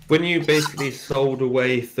 when you basically sold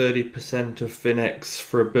away 30% of Finex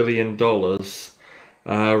for $1 billion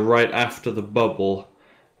right after the bubble,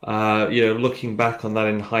 looking back on that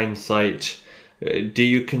in hindsight, do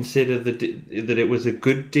you consider that it was a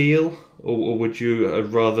good deal, or would you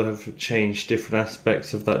rather have changed different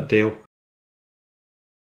aspects of that deal?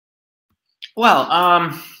 Well,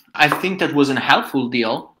 I think that was a helpful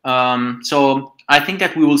deal. So I think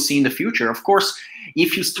that we will see in the future. Of course,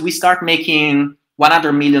 if we start making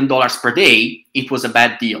 $100 million per day, it was a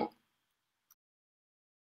bad deal.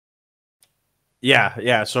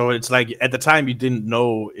 Yeah. So it's like at the time you didn't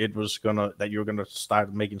know that you were gonna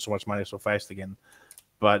start making so much money so fast again,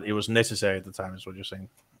 but it was necessary at the time, is what you're saying.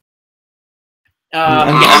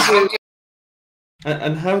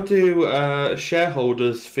 And how do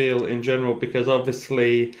shareholders feel in general? Because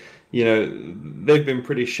obviously, they've been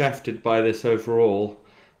pretty shafted by this overall.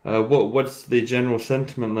 What's the general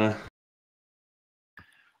sentiment there?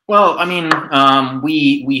 Well, I mean,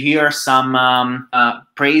 we hear some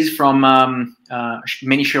praise from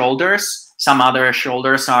many shareholders. Some other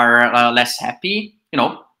shareholders are less happy.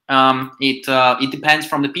 It depends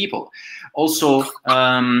from the people. Also,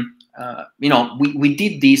 we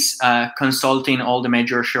did this consulting all the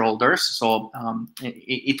major shareholders. So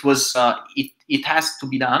it has to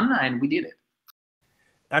be done, and we did it.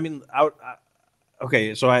 I mean,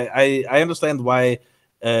 okay, so I understand why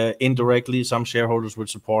Indirectly, some shareholders would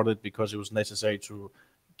support it because it was necessary to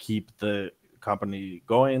keep the company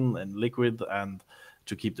going and liquid and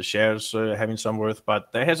to keep the shares having some worth.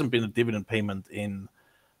 But there hasn't been a dividend payment in,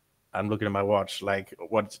 I'm looking at my watch, like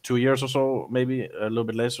what, 2 years or so, maybe a little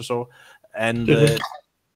bit less or so. And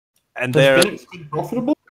they're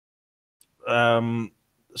profitable.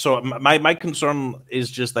 So my concern is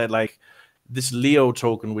just that, like, this Leo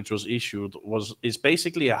token which was issued is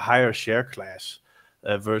basically a higher share class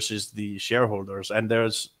versus the shareholders. And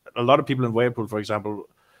there's a lot of people in Whalepool, for example,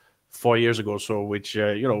 4 years ago or so, which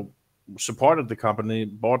supported the company,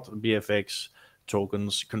 bought BFX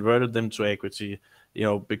tokens, converted them to equity,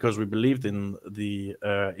 because we believed in the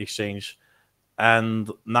exchange. And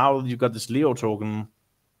now you got this Leo token,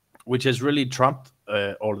 which has really trumped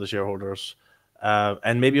all the shareholders.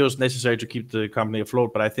 And maybe it was necessary to keep the company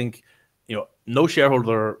afloat, but I think no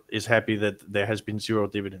shareholder is happy that there has been zero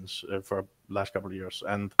dividends for the last couple of years.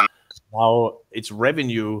 And now it's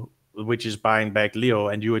revenue which is buying back Leo,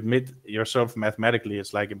 and you admit yourself mathematically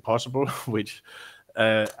it's like impossible, which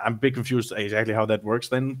I'm a bit confused exactly how that works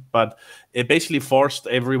then. But it basically forced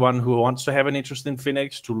everyone who wants to have an interest in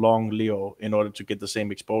Finex to long Leo in order to get the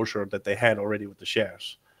same exposure that they had already with the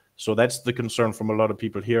shares. So that's the concern from a lot of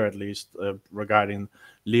people here, at least, regarding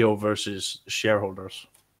Leo versus shareholders.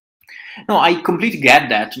 No, I completely get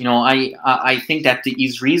that. I think that it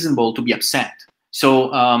is reasonable to be upset.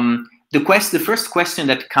 So the first question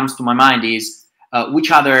that comes to my mind is,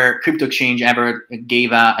 which other crypto exchange ever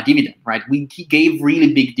gave a dividend, right? We gave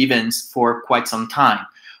really big dividends for quite some time.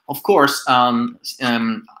 Of course,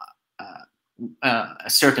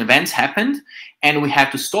 certain events happened and we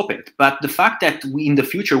had to stop it. But the fact that in the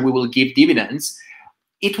future we will give dividends,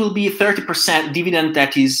 it will be 30% dividend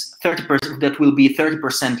that is 30%, that will be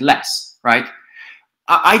 30% less, right?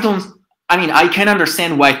 I can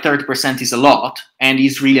understand why 30% is a lot and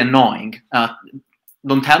is really annoying.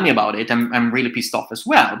 Don't tell me about it. I'm really pissed off as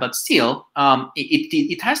well. But still,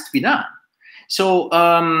 it has to be done. So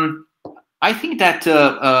I think that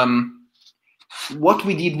what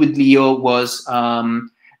we did with Leo was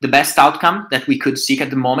the best outcome that we could seek at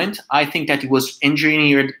the moment. I think that it was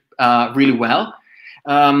engineered really well.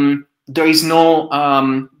 There is no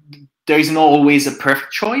always a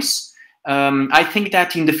perfect choice. I think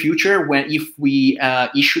that in the future, if we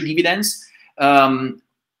issue dividends,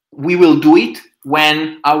 we will do it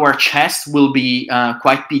when our chest will be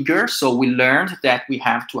quite bigger. So we learned that we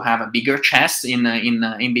have to have a bigger chest in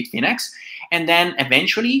Bitfinex, and then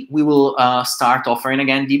eventually we will start offering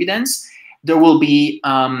again dividends. There will be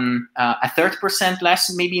a 30%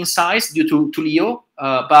 less maybe in size due to Leo,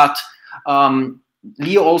 but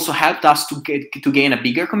Leo also helped us to gain a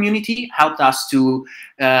bigger community, helped us to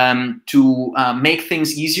make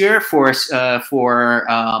things easier for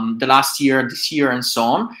the last year, this year, and so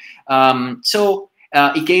on. So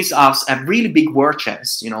it gave us a really big war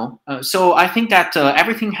chest, So I think that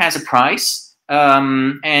everything has a price,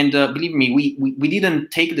 and believe me, we didn't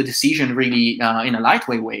take the decision really in a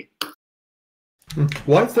lightweight way.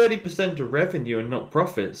 Why 30% of revenue and not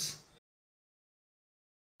profits?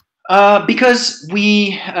 Because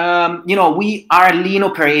we are a lean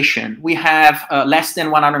operation. We have less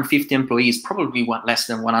than 150 employees, probably less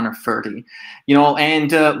than 130.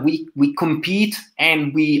 And we compete,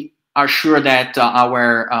 and we are sure that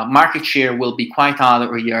our market share will be quite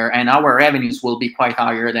higher, and our revenues will be quite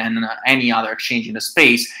higher than any other exchange in the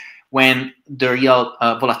space when the real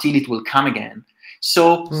volatility will come again.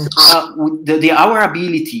 So our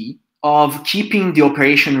ability of keeping the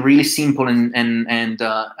operation really simple and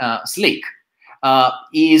slick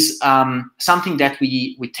is something that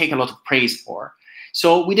we take a lot of praise for.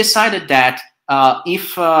 So we decided that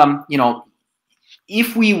if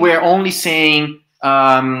we were only saying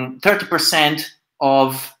 30%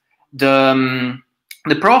 of the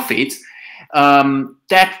profits,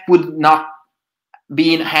 that would not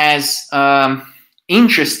be as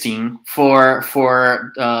interesting for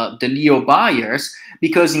the Leo buyers,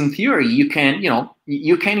 because in theory you can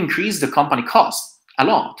increase the company cost a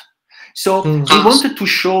lot. So we wanted to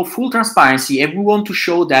show full transparency, and we wanted to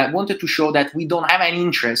show that we don't have any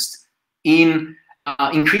interest in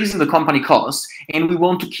increasing the company cost, and we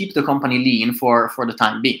want to keep the company lean for the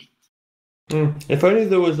time being. If only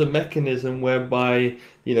there was a mechanism whereby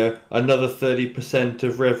another 30%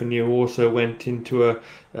 of revenue also went into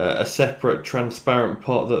a separate transparent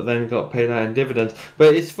pot that then got paid out in dividends.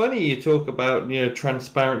 But it's funny you talk about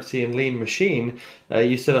transparency and lean machine.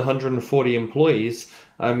 You said 140 employees.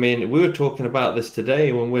 I mean, we were talking about this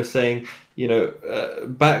today when we're saying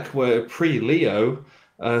back where pre-Leo,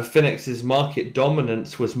 Finex's market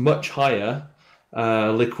dominance was much higher,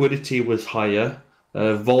 liquidity was higher.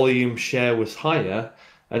 volume share was higher,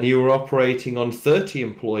 and you were operating on 30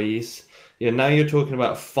 employees, now you're talking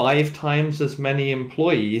about 5 times as many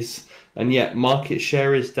employees, and yet market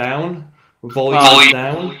share is down, volume is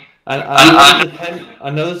down. And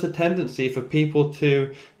I know there's a tendency for people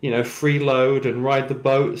to, freeload and ride the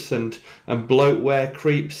boats, and bloatware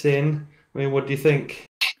creeps in. I mean, what do you think?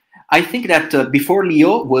 I think that before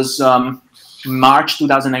Leo was March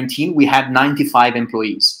 2019, we had 95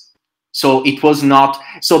 employees. So it was not,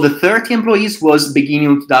 so the 30 employees was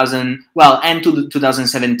beginning of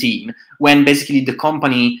 2017, when basically the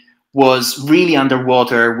company was really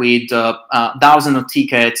underwater with thousands of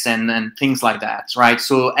tickets and things like that, right?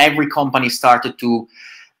 So every company started to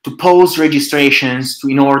pose registrations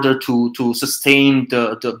in order to sustain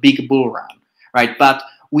the big bull run, right? But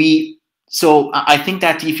so I think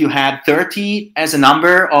that if you had 30 as a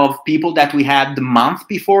number of people that we had the month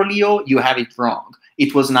before Leo, you have it wrong.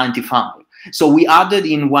 It was 95. So we added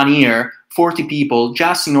in 1 year 40 people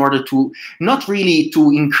just in order to not really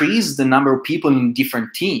to increase the number of people in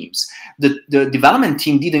different teams. The development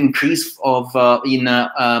team didn't increase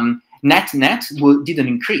net didn't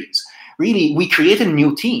increase. Really, we created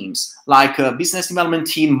new teams like a business development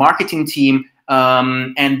team, marketing team,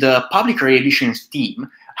 and the public relations team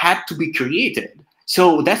had to be created.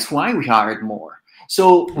 So that's why we hired more.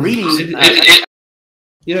 So really,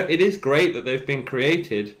 it is great that they've been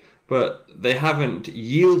created, but they haven't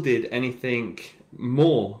yielded anything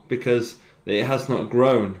more because it has not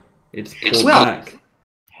grown. It's pulled back.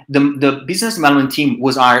 The business development team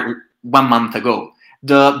was hired 1 month ago.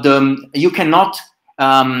 You cannot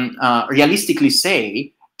realistically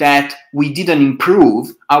say that we didn't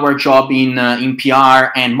improve our job in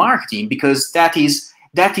PR and marketing, because that is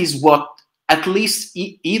what at least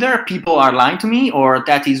either people are lying to me, or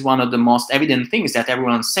that is one of the most evident things that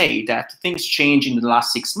everyone say, that things change in the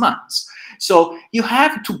last 6 months. So you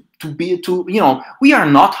have to we are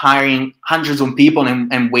not hiring hundreds of people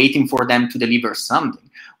and waiting for them to deliver something.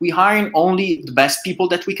 We hiring only the best people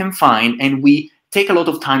that we can find, and we take a lot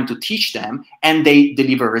of time to teach them, and they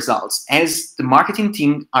deliver results, as the marketing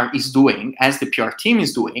team is doing, as the PR team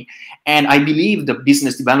is doing, and I believe the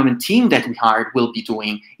business development team that we hired will be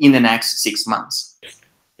doing in the next 6 months.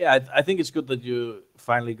 Yeah, I think it's good that you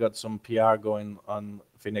finally got some PR going on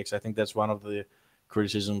Finex. I think that's one of the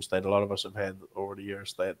criticisms that a lot of us have had over the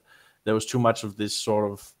years, that there was too much of this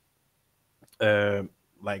sort of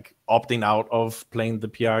like opting out of playing the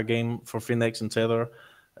PR game for Finex and Tether,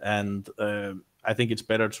 and I think it's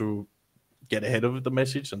better to get ahead of the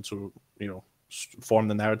message and to form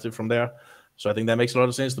the narrative from there. So I think that makes a lot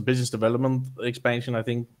of sense. The business development expansion, I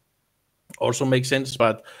think, also makes sense.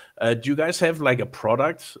 But do you guys have like a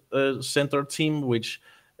product center team which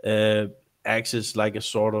acts as like a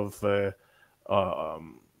sort of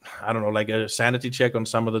I don't know, like a sanity check on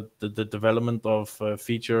some of the development of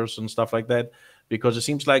features and stuff like that? Because it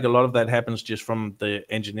seems like a lot of that happens just from the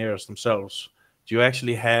engineers themselves. Do you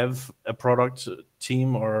actually have a product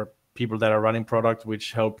team or people that are running product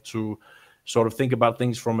which help to sort of think about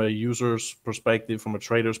things from a user's perspective, from a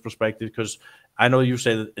trader's perspective? Because I know you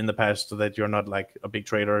said in the past that you're not like a big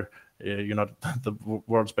trader, you're not the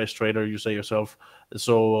world's best trader, you say yourself.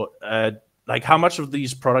 So like how much of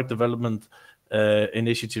these product development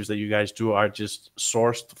initiatives that you guys do are just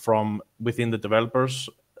sourced from within the developers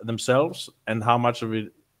themselves, and how much of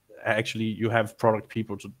it actually you have product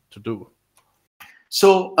people to do?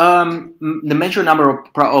 So the major number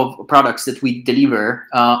of products that we deliver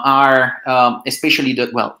are especially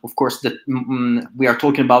of course, we are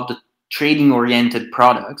talking about the trading-oriented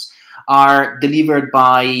products, are delivered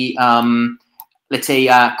by, let's say,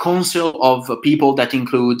 a council of people that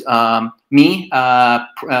include me,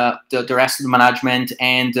 the rest of the management,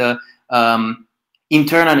 and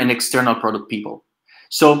internal and external product people.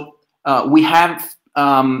 So we have,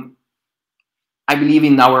 I believe,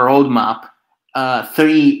 in our roadmap,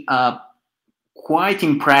 3 quite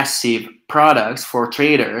impressive products for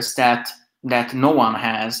traders that no one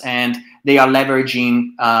has, and they are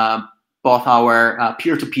leveraging both our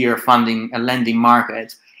peer-to-peer funding and lending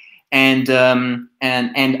market, and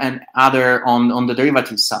other on the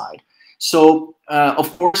derivative side. So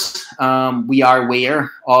of course we are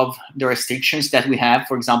aware of the restrictions that we have.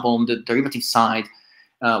 For example, on the derivative side,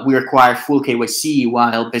 we require full KYC,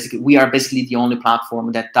 while we are basically the only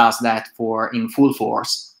platform that does that in full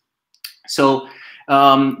force. So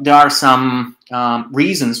there are some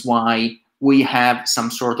reasons why we have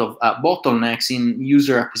some sort of bottlenecks in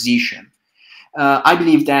user acquisition. I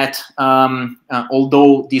believe that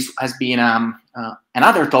although this has been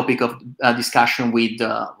another topic of discussion with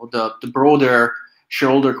the broader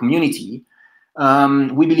shareholder community,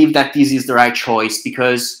 we believe that this is the right choice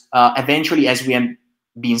because eventually, as we have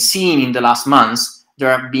been seeing in the last months,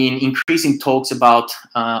 there have been increasing talks about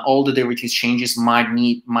all the derivatives exchanges might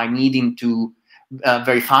needing to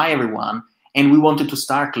verify everyone, and we wanted to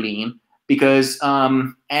start clean because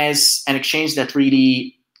as an exchange that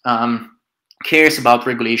really cares about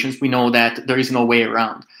regulations, we know that there is no way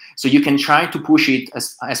around. So you can try to push it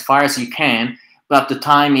as far as you can, but the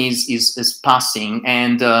time is passing,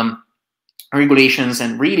 and regulations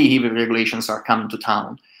and really heavy regulations are coming to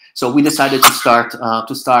town. So we decided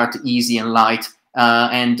to start easy and light,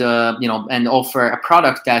 and offer a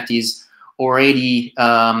product that is already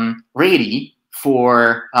ready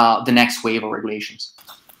for the next wave of regulations.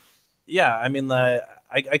 Yeah, I mean,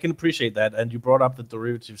 I can appreciate that, and you brought up the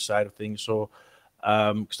derivative side of things, so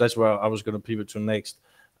because that's where I was going to pivot to next.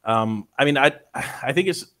 I mean, I think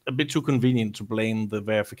it's a bit too convenient to blame the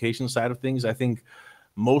verification side of things. I think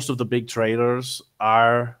most of the big traders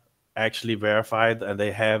are actually verified, and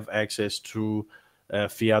they have access to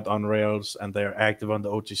fiat on rails, and they're active on the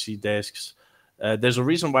OTC desks. There's a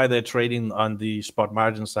reason why they're trading on the spot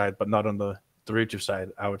margin side, but not on the derivative side,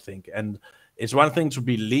 I would think. And it's one thing to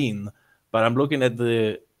be lean, but I'm looking at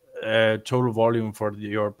the total volume for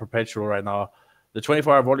your perpetual right now. The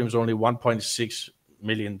 24-hour volume is only $1.6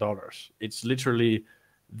 million. It's literally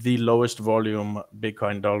the lowest volume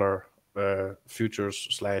Bitcoin dollar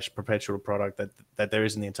futures / perpetual product that there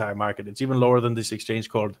is in the entire market. It's even lower than this exchange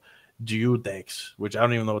called Dudex, which I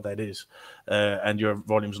don't even know what that is, and your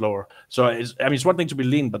volume's lower. So it's one thing to be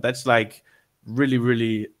lean, but that's like really,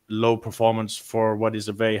 really low performance for what is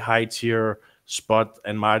a very high tier spot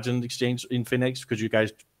and margin exchange in Finex, because you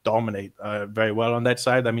guys dominate very well on that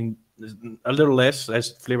side. I mean, a little less,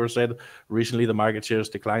 as Flibbr said, recently the market shares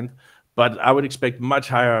declined, but I would expect much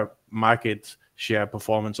higher market share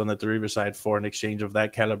performance on the derivative side for an exchange of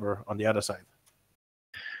that caliber on the other side.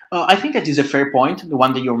 I think that is a fair point, the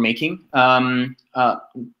one that you're making.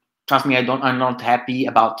 Trust me, I'm not happy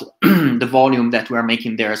about the volume that we are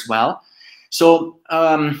making there as well. So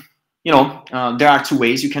there are two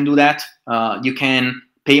ways you can do that. You can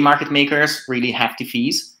pay market makers really hefty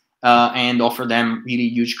fees and offer them really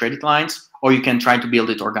huge credit lines, or you can try to build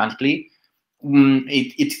it organically.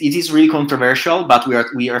 It is really controversial, but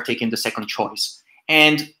we are taking the second choice.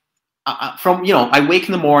 And I wake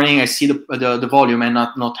in the morning, I see the volume, and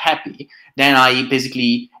not happy. Then I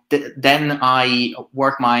basically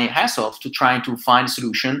work my ass off to try to find a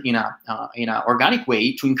solution in a organic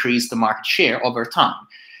way to increase the market share over time.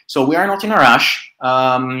 So we are not in a rush.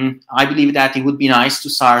 I believe that it would be nice to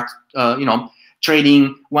start,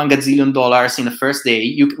 trading $1 gazillion in the first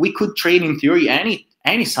day. We could trade in theory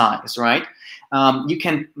any size, right? You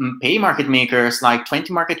can pay market makers, like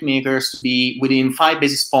 20 market makers, to be within 5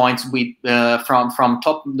 basis points from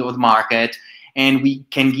top of the market, and you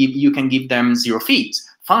can give them 0 fees.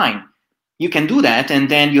 Fine, you can do that, and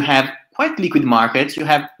then you have quite liquid markets. You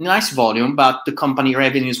have nice volume, but the company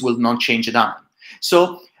revenues will not change a dime.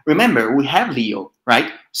 So remember, we have Leo,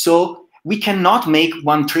 right? So we cannot make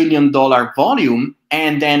 $1 trillion volume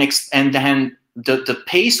and then the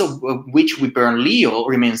pace of which we burn Leo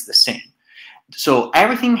remains the same. So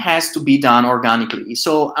everything has to be done organically.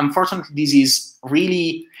 So unfortunately, this is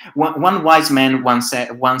really one wise man once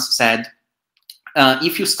said,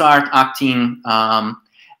 if you start acting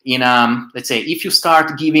let's say, if you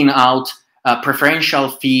start giving out preferential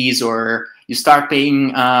fees, or you start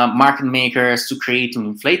paying market makers to create an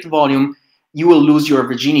inflate volume, you will lose your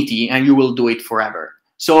virginity and you will do it forever.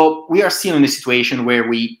 So we are still in a situation where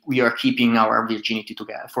we are keeping our virginity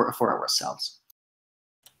together for ourselves.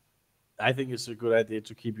 I think it's a good idea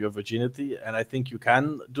to keep your virginity, and I think you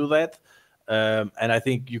can do that. And I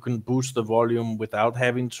think you can boost the volume without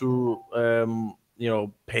having to,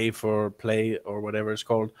 pay for play or whatever it's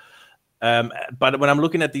called. But when I'm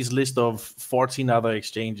looking at this list of 14 other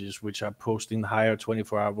exchanges which are posting higher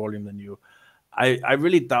 24-hour volume than you, I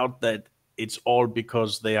really doubt that it's all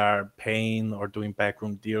because they are paying or doing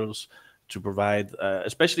backroom deals to provide,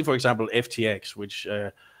 especially, for example, FTX, which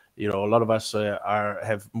a lot of us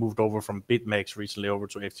have moved over from BitMEX recently over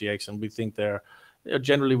to FTX, and we think they're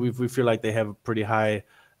generally we feel like they have a pretty high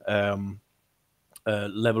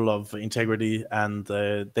level of integrity, and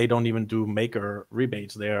they don't even do maker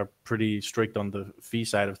rebates. They are pretty strict on the fee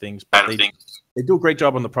side of things, but they do a great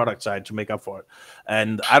job on the product side to make up for it.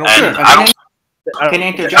 And I don't. Can I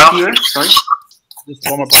interject here? Sorry. Just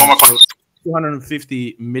one more point.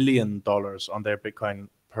 $250 million on their Bitcoin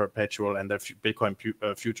perpetual and their Bitcoin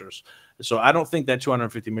futures. So I don't think that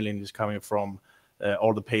 250 million is coming from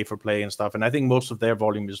all the pay for play and stuff. And I think most of their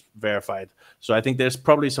volume is verified. So I think there's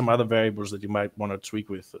probably some other variables that you might want to tweak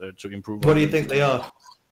with to improve. What do you think they are?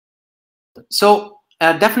 So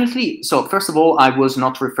definitely. So first of all, I was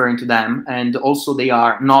not referring to them, and also they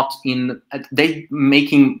are not in. They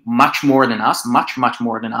making much more than us, much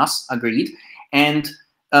more than us. Agreed. And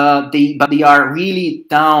but they are really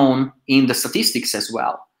down in the statistics as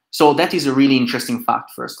well. So that is a really interesting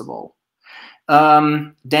fact. First of all,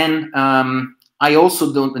 then I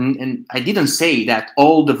also don't, and I didn't say that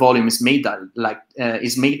all the volume is made like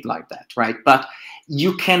that, right? But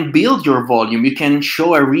you can build your volume. You can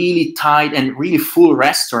show a really tight and really full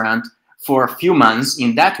restaurant for a few months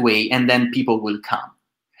in that way, and then people will come.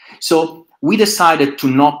 So we decided to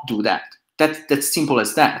not do that. That's simple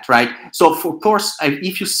as that, right? So of course,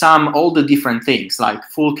 if you sum all the different things like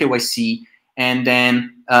full KYC, and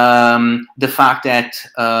then the fact that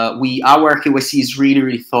our KYC is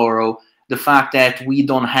really thorough, the fact that we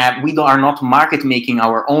are not market making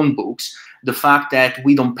our own books, the fact that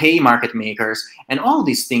we don't pay market makers, and all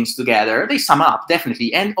these things together, they sum up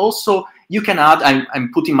definitely. And also you can add,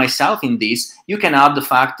 I'm putting myself in this, you can add the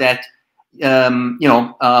fact that we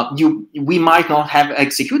might not have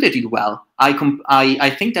executed it well. I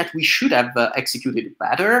think that we should have executed it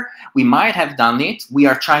better. We might have done it. We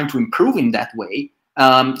are trying to improve in that way.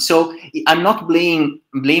 So I'm not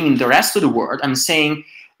blaming the rest of the world. I'm saying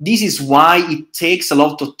this is why it takes a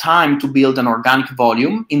lot of time to build an organic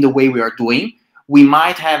volume in the way we are doing. We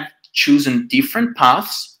might have chosen different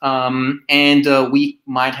paths, and we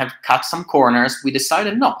might have cut some corners. We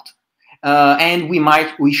decided not. And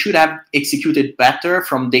we should have executed better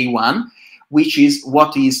from day one, which is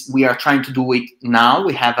we are trying to do it now.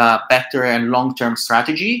 We have a better and long-term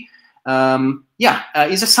strategy.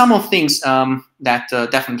 It's a sum of things that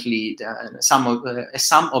definitely a sum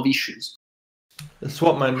of issues.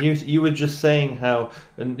 Swapman, you were just saying how,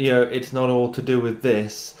 it's not all to do with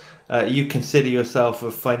this. You consider yourself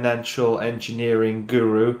a financial engineering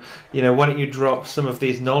guru. Why don't you drop some of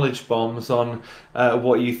these knowledge bombs on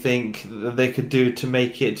what you think they could do to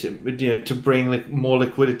make it, to bring more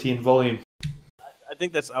liquidity and volume? I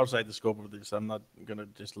think that's outside the scope of this. I'm not gonna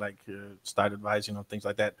just start advising on things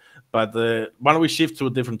like that. But why don't we shift to a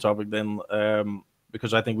different topic then?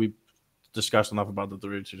 Because I think we discussed enough about the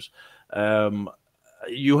derivatives.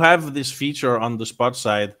 You have this feature on the spot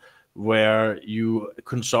side where you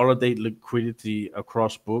consolidate liquidity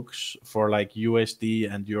across books for like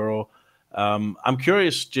USD and Euro. I'm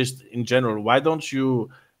curious, just in general, why don't you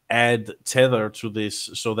add Tether to this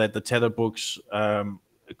so that the Tether books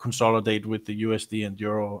consolidate with the USD and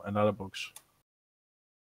Euro and other books?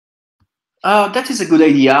 That is a good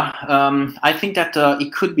idea. I think that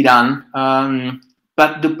it could be done.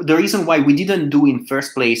 But the reason why we didn't do in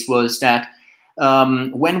first place was that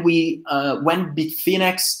when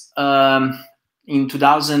Bitfinex in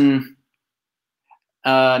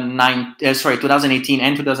 2018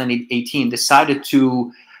 and 2018 decided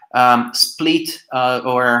to split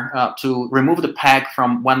or to remove the peg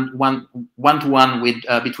from one to one with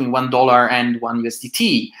between $1 and $1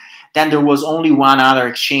 USDT, then there was only one other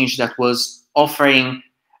exchange that was offering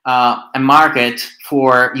a market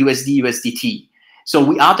for USD USDT. So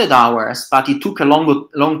we added ours, but it took a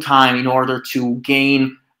long time in order to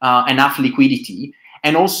gain enough liquidity.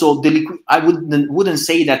 And also, I wouldn't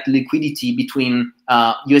say that liquidity between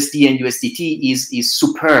USD and USDT is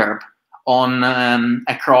superb on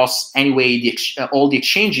across anyway all the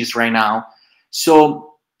exchanges right now.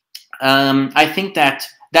 So I think that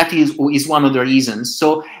is one of the reasons.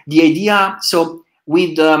 So the idea, so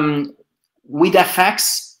with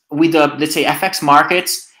FX, with let's say FX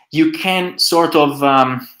markets, you can sort of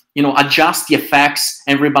adjust the effects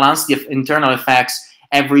and rebalance the internal effects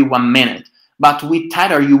every 1 minute. But with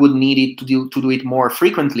Tether, you would need it to do it more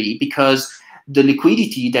frequently because the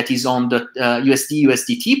liquidity that is on the USD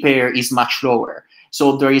USDT pair is much lower.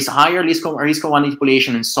 So there is higher risk of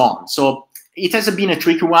manipulation and so on. So it has been a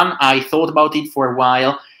tricky one. I thought about it for a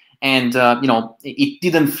while, and it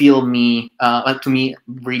didn't feel to me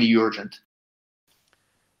really urgent.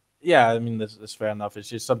 Yeah, I mean, that's fair enough. It's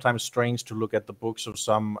just sometimes strange to look at the books of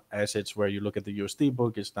some assets where you look at the USD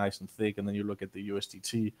book, it's nice and thick, and then you look at the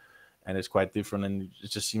USDT, and it's quite different, and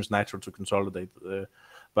it just seems natural to consolidate.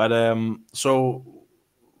 So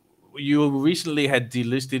you recently had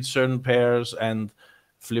delisted certain pairs, and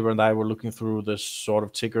Flibbr and I were looking through the sort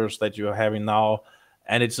of tickers that you're having now,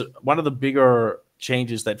 and it's one of the bigger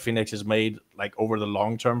changes that Finex has made, like over the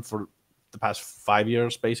long term for the past 5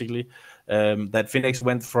 years, basically. That Finex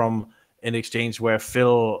went from an exchange where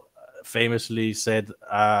Phil famously said,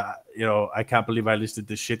 I can't believe I listed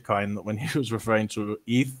this shitcoin when he was referring to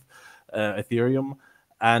ETH. Ethereum,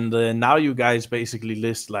 and now you guys basically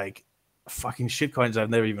list like fucking shitcoins I've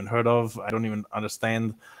never even heard of. I don't even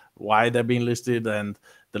understand why they're being listed, and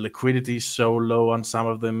the liquidity is so low on some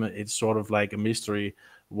of them. It's sort of like a mystery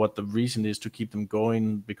what the reason is to keep them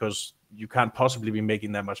going, because you can't possibly be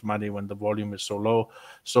making that much money when the volume is so low.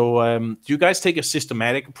 So do you guys take a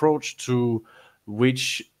systematic approach to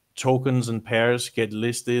which tokens and pairs get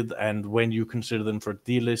listed, and when you consider them for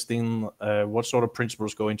delisting, what sort of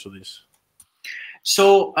principles go into this?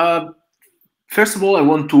 So first of all, I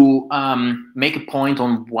want to make a point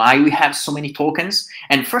on why we have so many tokens.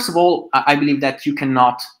 And first of all, I believe that you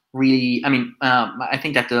cannot really, I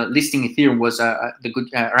think that the listing Ethereum was the good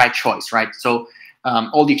right choice, right? So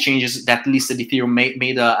all the exchanges that listed Ethereum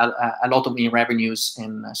made a lot of revenues,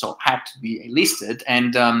 and so had to be listed.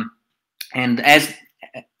 And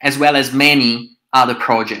as well as many other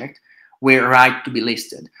projects were right to be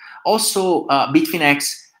listed. Also,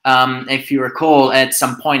 Bitfinex, if you recall, at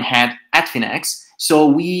some point had ETHFinex. So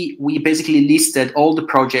we basically listed all the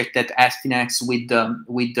projects that ETHFinex with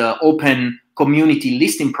the open community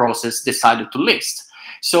listing process decided to list.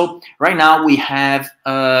 So right now we have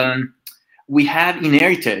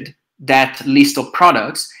inherited that list of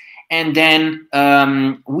products, and then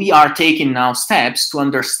we are taking now steps to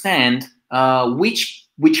understand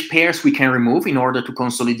which pairs we can remove in order to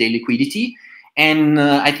consolidate liquidity. And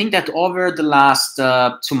I think that over the last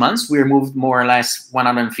 2 months, we removed more or less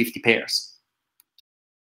 150 pairs.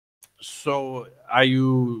 So are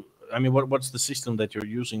you, what's the system that you're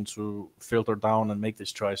using to filter down and make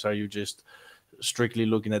this choice? Are you just strictly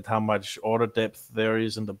looking at how much order depth there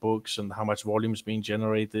is in the books and how much volume is being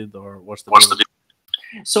generated, or what's the deal?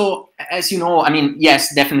 So as you know,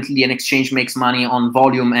 yes, definitely an exchange makes money on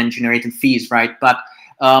volume and generated fees, right? But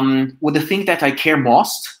what the thing that I care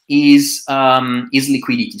most is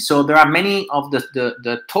liquidity. So there are many of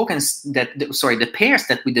the tokens the pairs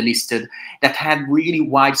that we delisted that had really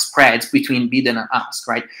wide spreads between bid and ask,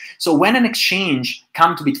 right? So when an exchange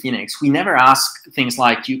comes to Bitfinex, we never ask things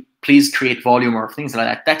like, you please create volume or things like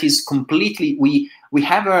that. That is completely, we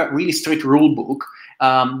have a really strict rule book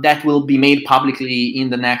that will be made publicly in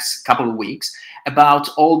the next couple of weeks about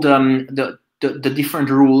all the different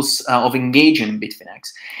rules of engaging in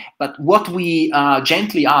Bitfinex. But what we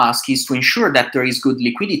gently ask is to ensure that there is good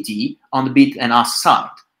liquidity on the bid and ask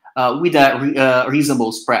side with a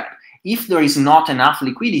reasonable spread. If there is not enough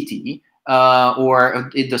liquidity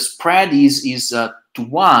or the spread is too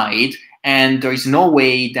wide, and there is no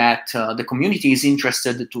way that the community is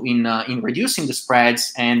interested in reducing the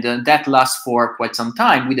spreads, and that lasts for quite some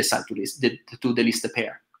time, we decide to delist the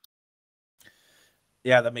pair.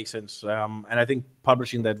 Yeah, that makes sense. And I think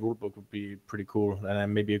publishing that rulebook would be pretty cool,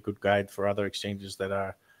 and maybe a good guide for other exchanges that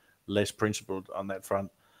are less principled on that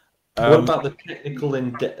front. What about the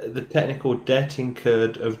technical debt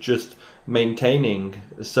incurred of just maintaining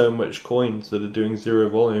so much coins that are doing zero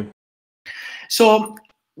volume? So,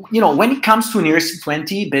 when it comes to an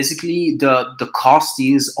ERC-20, basically the cost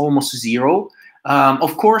is almost zero.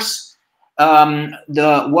 Of course,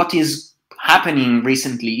 what is happening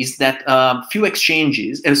recently is that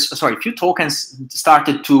few tokens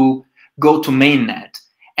started to go to mainnet,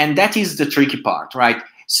 and that is the tricky part, right?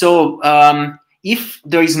 So if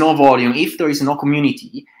there is no volume, if there is no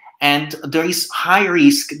community, and there is high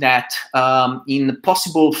risk that in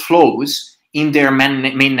possible flows in their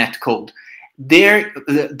mainnet code,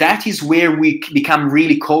 that is where we become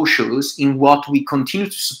really cautious in what we continue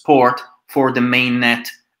to support for the mainnet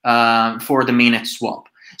swap.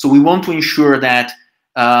 So we want to ensure that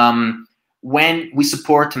when we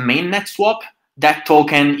support mainnet swap, that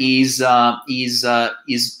token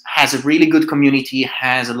has a really good community,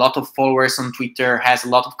 has a lot of followers on Twitter, has a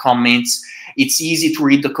lot of comments. It's easy to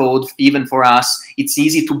read the code, even for us. It's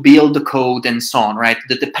easy to build the code and so on, right?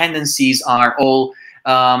 The dependencies are all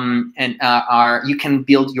you can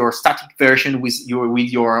build your static version with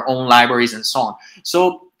your own libraries and so on.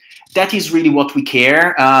 So that is really what we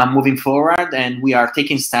care moving forward, and we are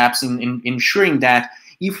taking steps in ensuring that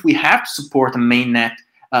if we have to support a mainnet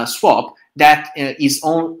swap, that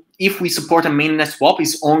if we support a mainnet swap,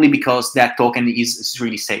 is only because that token is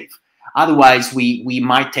really safe. Otherwise, we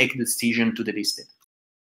might take the decision to delist it.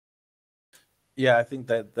 Yeah, I think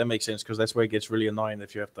that makes sense, because that's where it gets really annoying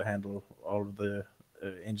if you have to handle all of the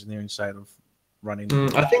engineering side of running.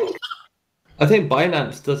 I think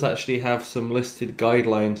Binance does actually have some listed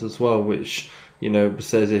guidelines as well, which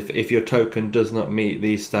says if your token does not meet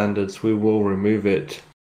these standards, we will remove it.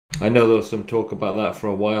 I know there was some talk about that for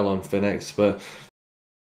a while on Finex, but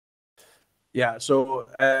yeah. So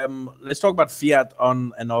let's talk about fiat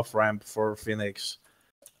on and off ramp for Finex.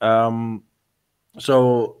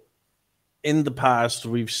 So in the past,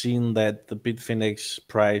 we've seen that the Bitfinex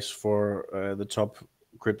price for the top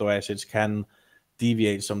crypto assets can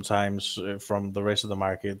deviate sometimes from the rest of the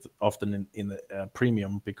market, often in a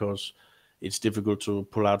premium, because it's difficult to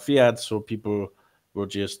pull out fiat. So people will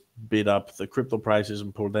just bid up the crypto prices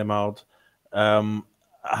and pull them out.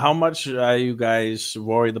 How much are you guys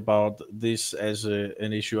worried about this as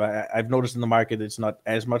an issue? I've noticed in the market it's not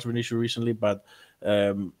as much of an issue recently, but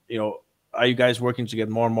are you guys working to get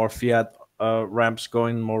more and more fiat ramps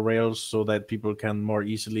going, more rails, so that people can more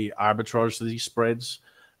easily arbitrage these spreads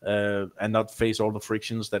and not face all the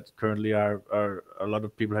frictions that currently are a lot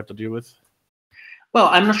of people have to deal with? Well,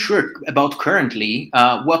 I'm not sure about currently.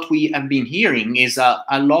 What we have been hearing is a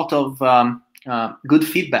lot of good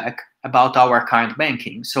feedback about our current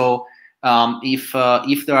banking. So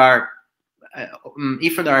if there are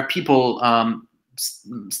people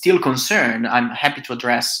still concerned, I'm happy to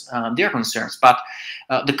address their concerns. But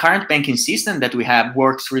the current banking system that we have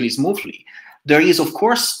works really smoothly. There is, of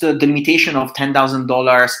course, the limitation of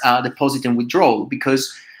 $10,000 deposit and withdrawal,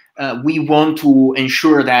 because we want to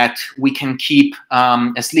ensure that we can keep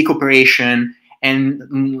a sleek operation and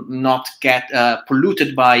not get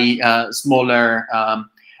polluted by smaller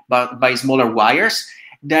wires.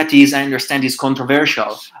 That is, I understand, is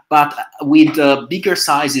controversial. But with bigger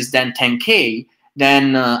sizes than 10K,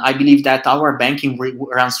 then I believe that our banking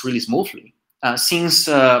runs really smoothly since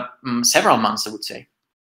several months, I would say.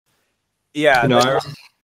 Yeah.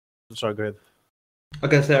 Sorry, go ahead.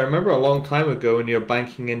 Like I say, I remember a long time ago when you were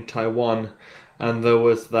banking in Taiwan, and there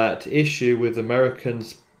was that issue with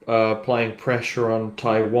Americans applying pressure on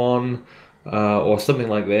Taiwan or something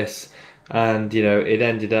like this, and it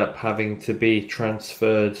ended up having to be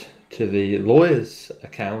transferred to the lawyer's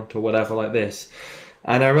account or whatever like this.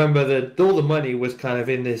 And I remember that all the money was kind of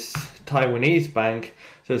in this Taiwanese bank,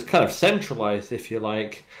 so it's kind of centralized, if you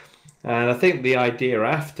like. And I think the idea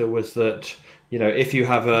after was that, if you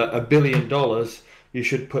have $1 billion, you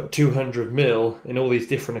should put 200 mil in all these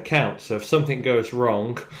different accounts. So if something goes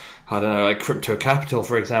wrong, I don't know, like crypto capital,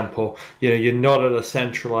 for example, you're not at a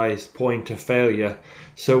centralized point of failure.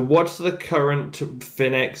 So what's the current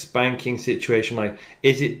Finex banking situation like?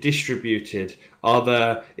 Is it distributed?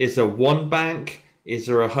 Is there one bank? Is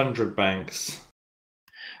there 100 banks?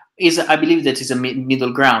 I believe that is a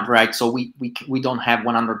middle ground, right? So we don't have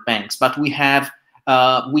 100 banks, but we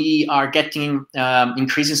are getting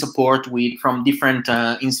increasing support from different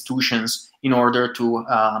institutions in order to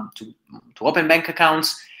open bank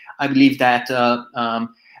accounts. I believe that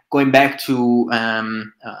going back to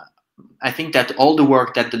I think that all the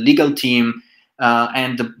work that the legal team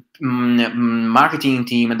and the marketing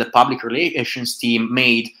team and the public relations team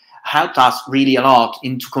made helped us really a lot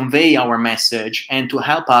to convey our message and to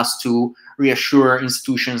help us to reassure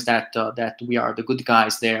institutions that we are the good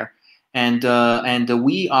guys there, and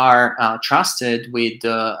we are trusted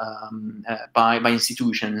by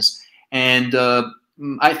institutions. And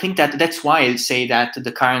I think that's why I say that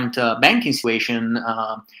the current banking situation,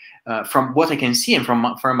 from what I can see and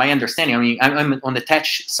from my understanding, I mean, I'm on the tech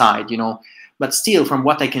side, but still from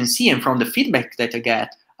what I can see and from the feedback that I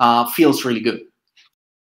get, feels really good.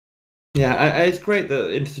 Yeah, it's great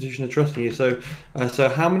that institutions are trusting you. So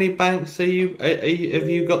how many banks have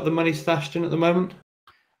you got the money stashed in at the moment?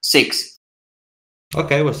 6.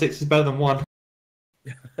 Okay, well, 6 is better than 1.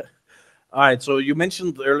 All right, so you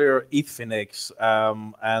mentioned earlier ETHFinex,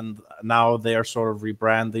 and now they are sort of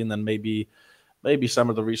rebranding, and maybe some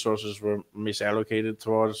of the resources were misallocated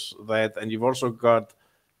towards that. And you've also got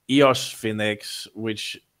EOSFinex,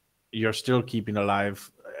 which you're still keeping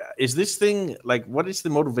alive. Is this thing, like, what is the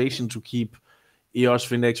motivation to keep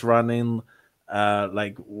EOSFinex running?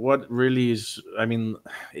 What really is, I mean,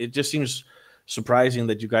 it just seems surprising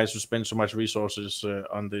that you guys would spend so much resources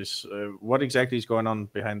on this. What exactly is going on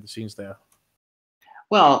behind the scenes there?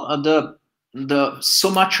 Well, the so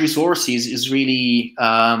much resources is really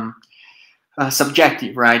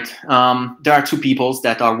subjective, right? There are 2 people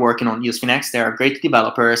that are working on EOSFinex. They are great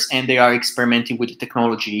developers and they are experimenting with the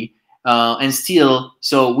technology. And still,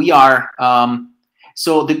 so we are.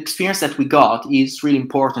 So the experience that we got is really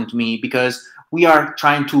important to me, because we are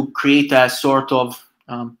trying to create a sort of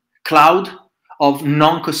cloud of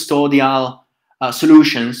non-custodial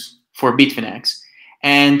solutions for Bitfinex.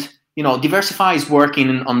 And Diversify is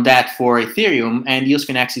working on that for Ethereum, and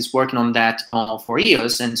EOSFinex is working on that for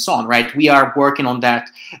EOS, and so on, right? We are working on that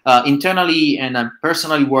internally, and I'm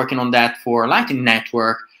personally working on that for Lightning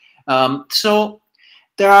Network. So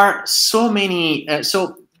there are so many.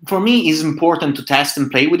 So for me, it's important to test and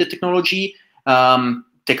play with the technology.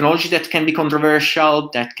 technology that can be controversial,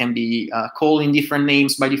 that can be called in different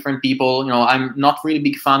names by different people. You know, I'm not really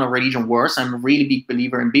big fan of religion wars. I'm a really big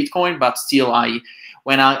believer in Bitcoin, but still,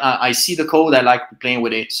 when I see the code, I like playing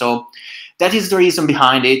with it. So that is the reason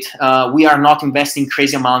behind it. We are not investing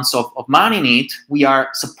crazy amounts of money in it. We are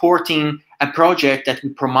supporting a project that we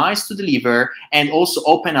promise to deliver, and also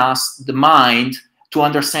open us the mind to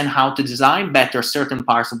understand how to design better certain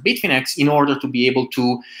parts of Bitfinex in order to be able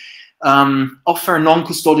to offer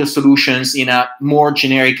non-custodial solutions in a more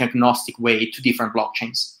generic, agnostic way to different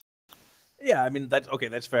blockchains. Yeah, I mean, that's okay.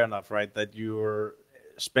 That's fair enough, right? That you're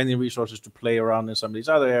spending resources to play around in some of these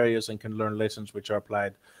other areas and can learn lessons which are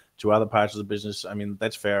applied to other parts of the business. I mean,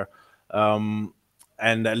 that's fair. And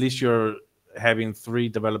at least you're having 3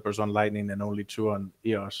 developers on Lightning and only 2 on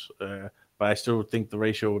EOS. But I still think the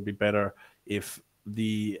ratio would be better if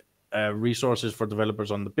the resources for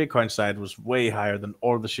developers on the Bitcoin side was way higher than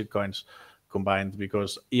all the shitcoins combined,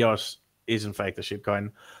 because EOS is in fact a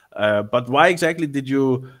shitcoin. But why exactly did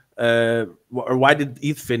you, or why did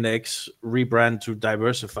ETHFinex rebrand to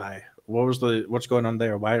Diversify? What's going on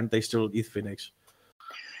there? Why aren't they still ETHFinex?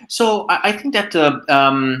 So I think that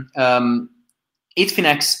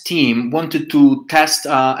ETHFinex team wanted to test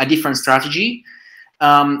a different strategy,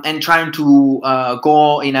 and trying to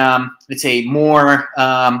go in a, let's say, more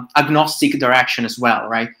agnostic direction as well,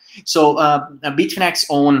 right? So Bitfinex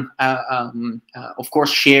own, of course,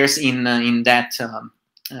 shares in that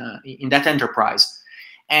enterprise,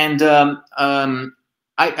 and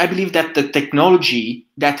I believe that the technology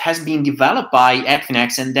that has been developed by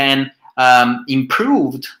ETHFinex and then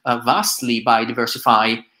improved vastly by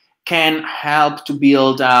Diversify can help to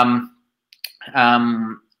build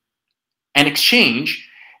an exchange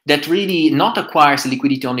that really not acquires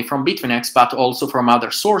liquidity only from Bitfinex, but also from other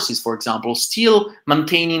sources, for example, still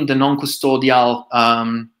maintaining the non-custodial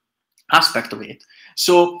aspect of it.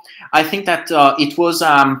 So I think that it was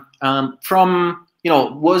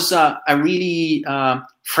was a really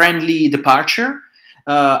friendly departure.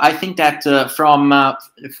 I think that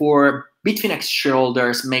for Bitfinex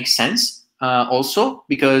shareholders makes sense also,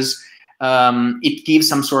 because it gives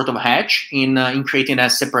some sort of hedge in creating a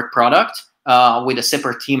separate product with a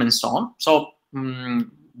separate team and so on. So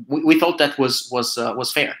we thought that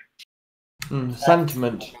was fair.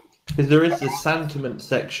 Santiment, because there is this Santiment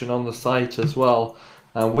section on the site as well,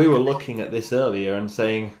 and we were looking at this earlier and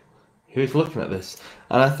saying, who's looking at this?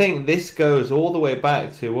 And I think this goes all the way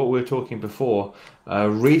back to what we were talking before,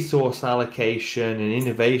 resource allocation and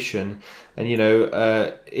innovation. And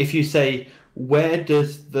if you say,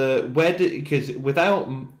 because without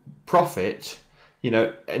profit,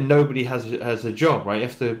 nobody has a job, right? You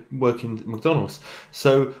have to work in McDonald's.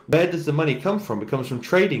 So where does the money come from? It comes from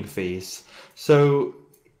trading fees. So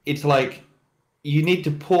it's like you need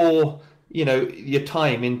to pour, your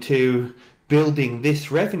time into building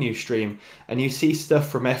this revenue stream. And you see stuff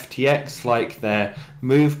from FTX, like their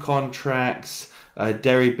move contracts,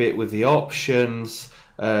 Deribit with the options.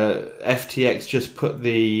 FTX just put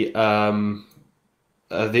the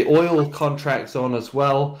oil contracts on as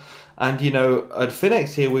well. And at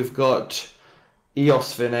Finex here we've got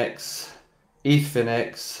EOSFinex,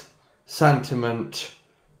 ETHFinex, Santiment,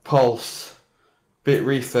 Pulse,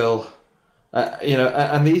 Bitrefill,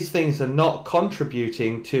 and these things are not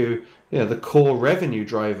contributing to the core revenue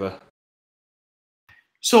driver.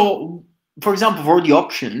 So, for example, for the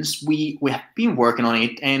options, we have been working on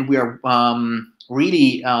it, and we are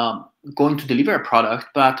really going to deliver a product.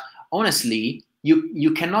 But honestly,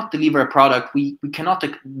 you cannot deliver a product. We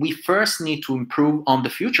first need to improve on the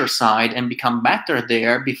future side and become better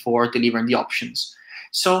there before delivering the options.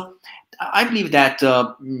 So I believe that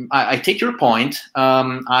I take your point.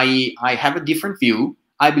 I have a different view.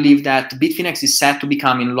 I believe that Bitfinex is set to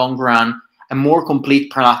become in long run a more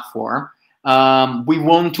complete platform.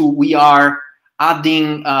 We are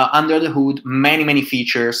adding under the hood many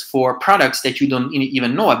features for products that you don't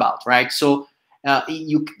even know about, right? So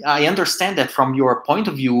I understand that from your point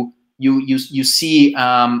of view, you see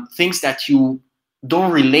things that you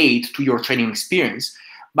don't relate to your trading experience,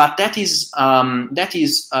 but that is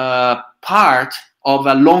part of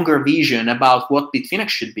a longer vision about what Bitfinex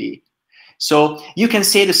should be. So you can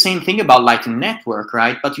say the same thing about Lightning Network,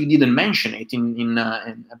 right? But you didn't mention it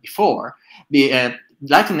before.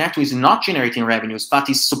 Lightning Network is not generating revenues, but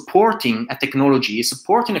is supporting a technology, is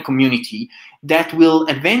supporting a community that will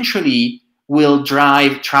eventually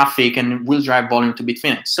drive traffic and will drive volume to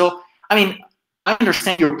Bitfinex. So, I mean, I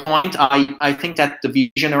understand your point. I think that the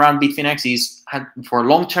vision around Bitfinex for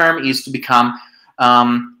long term is to become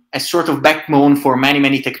a sort of backbone for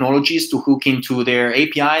many technologies to hook into their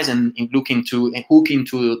APIs and hook into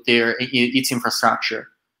its infrastructure.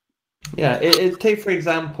 Yeah, take for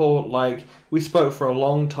example, like we spoke for a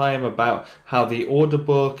long time about how the order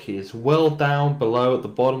book is well down below at the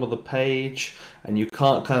bottom of the page, and you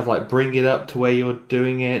can't kind of like bring it up to where you're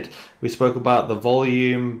doing it. We spoke about the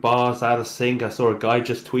volume bars out of sync. I saw a guy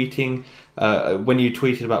just tweeting when you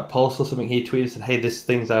tweeted about Pulse or something. He tweeted said, "Hey, this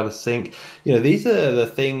thing's out of sync." You know, these are the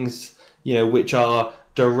things, you know, which are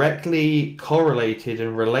directly correlated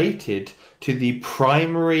and related to the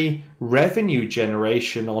primary revenue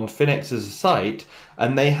generation on Finex's site,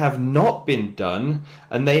 and they have not been done,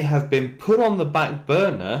 and they have been put on the back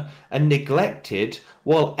burner and neglected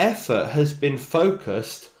while effort has been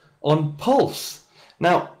focused on Pulse.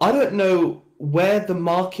 Now, I don't know where the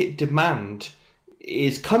market demand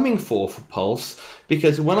is coming for Pulse,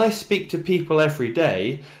 because when I speak to people every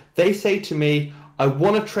day, they say to me, I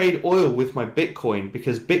want to trade oil with my Bitcoin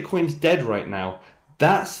because Bitcoin's dead right now.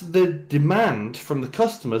 That's the demand from the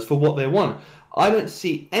customers for what they want. I don't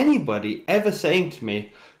see anybody ever saying to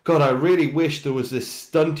me, God, I really wish there was this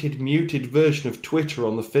stunted, muted version of Twitter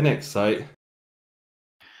on the Finex site.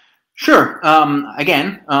 Sure.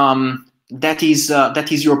 Again, that is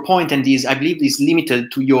your point, and I believe is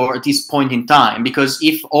limited to this point in time, because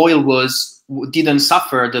if oil didn't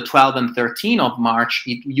suffer the 12 and 13 of March,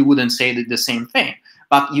 you wouldn't say the same thing.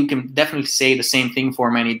 But you can definitely say the same thing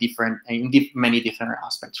for many different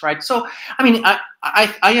aspects, right? So, I mean,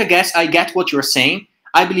 I guess I get what you're saying.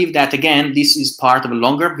 I believe that, again, this is part of a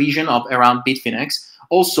longer vision around Bitfinex.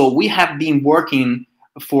 Also, we have been working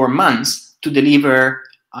for months to deliver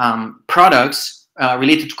products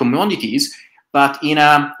related to commodities, but in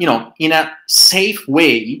a safe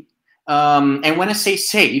way. And when I say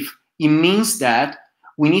safe, it means that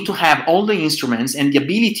we need to have all the instruments and the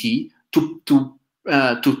ability to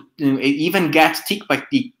even get tick by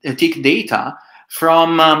tick data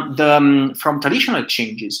from traditional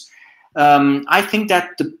exchanges. I think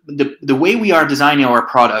that the way we are designing our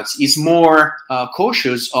products is more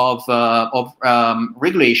cautious of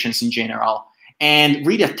regulations in general, and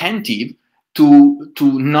really attentive to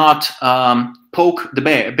not poke the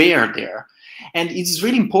bear there. And it's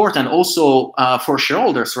really important also for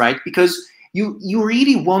shareholders, right? Because you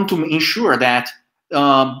really want to ensure that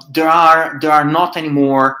there are not any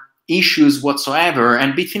more issues whatsoever,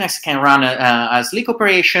 and Bitfinex can run a sleek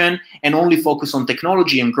operation and only focus on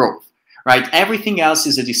technology and growth, right? Everything else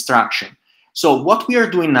is a distraction. So what we are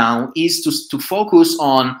doing now is to focus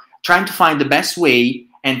on trying to find the best way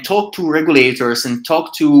and talk to regulators and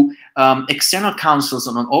talk to external councils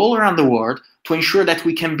all around the world to ensure that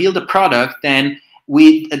we can build a product, then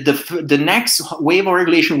the next wave of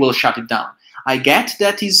regulation will shut it down. I get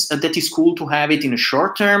that is cool to have it in a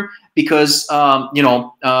short term because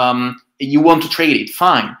you want to trade it,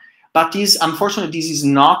 fine. But unfortunately, this is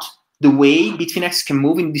not the way Bitfinex can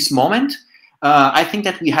move in this moment. I think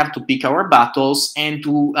that we have to pick our battles and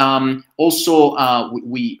to also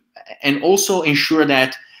ensure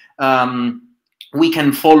that we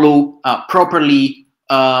can follow properly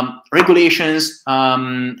regulations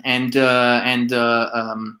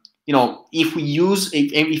if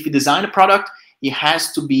we design a product, it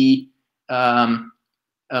has to be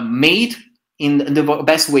made in the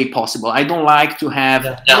best way possible. I don't like to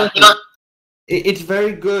have. It's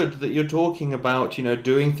very good that you're talking about,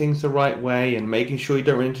 doing things the right way and making sure you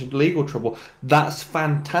don't run into legal trouble. That's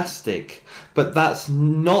fantastic, but that's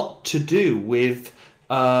not to do with,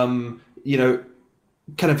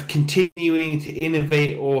 kind of continuing to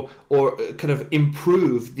innovate or kind of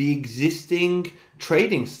improve the existing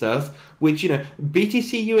trading stuff, which,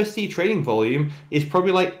 BTC USD trading volume is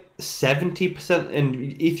probably like 70%, and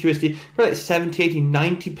ETHUSD probably like 70, 80,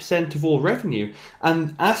 90% of all revenue.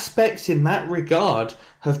 And aspects in that regard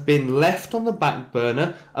have been left on the back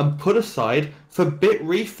burner and put aside for bit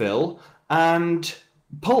refill and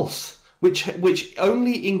Pulse, which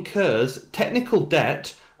only incurs technical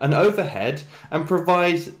debt and overhead and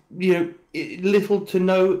provides little to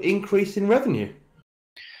no increase in revenue.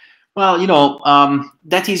 Well,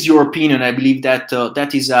 that is your opinion. I believe that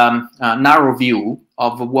that is a narrow view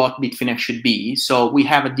of what Bitfinex should be. So we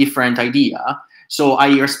have a different idea. So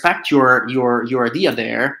I respect your idea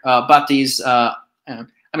there, but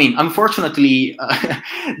unfortunately,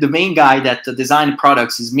 the main guy that designed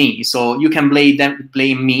products is me. So you can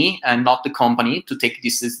blame me and not the company to take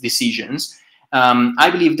these decisions. I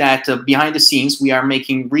believe that behind the scenes, we are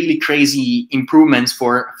making really crazy improvements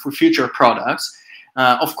for future products.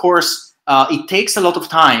 Of course, it takes a lot of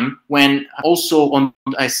time when also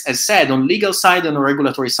as said, on legal side and on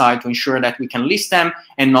regulatory side to ensure that we can list them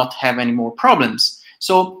and not have any more problems.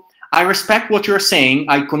 So I respect what you're saying.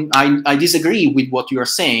 I disagree with what you're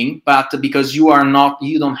saying, but because you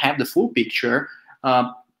don't have the full picture,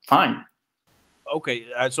 fine. Okay,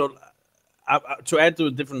 so to add to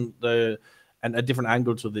a different and a different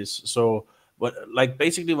angle to this. So, like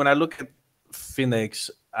basically, when I look at Finex,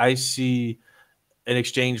 I see an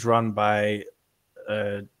exchange run by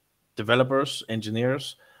developers,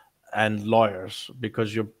 engineers, and lawyers,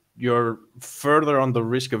 because you're further on the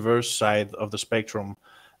risk averse side of the spectrum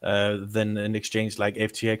than an exchange like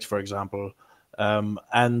FTX, for example.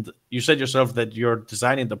 And you said yourself that you're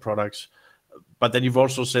designing the products, but then you've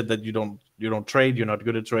also said that you don't trade, you're not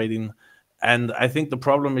good at trading. And I think the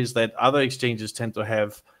problem is that other exchanges tend to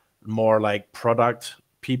have more like product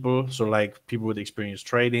people, so like people with experience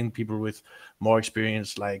trading, people with more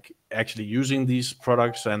experience like actually using these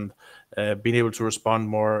products and being able to respond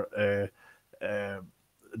more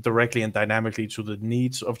directly and dynamically to the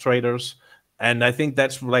needs of traders. And I think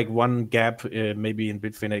that's like one gap maybe in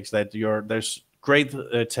Bitfinex, that there's great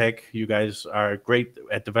tech. You guys are great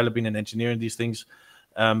at developing and engineering these things.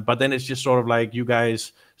 But then it's just sort of like you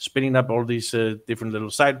guys spinning up all these different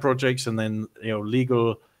little side projects, and then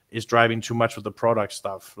legal is driving too much of the product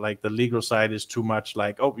stuff. Like the legal side is too much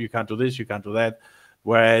like, oh, you can't do this, you can't do that.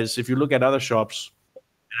 Whereas if you look at other shops,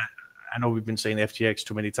 I know we've been saying FTX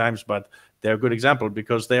too many times, but they're a good example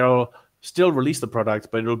because they'll still release the product,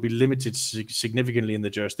 but it'll be limited significantly in the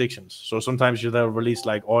jurisdictions. So sometimes they'll release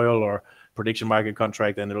like oil or prediction market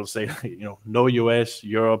contract, and it'll say, no US,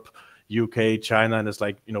 Europe, UK, China, and it's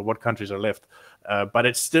like, what countries are left. But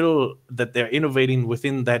it's still that they're innovating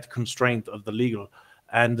within that constraint of the legal.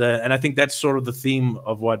 And I think that's sort of the theme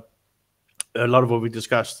of what a lot of what we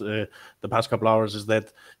discussed the past couple hours is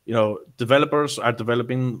that, developers are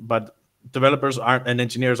developing, but developers aren't, and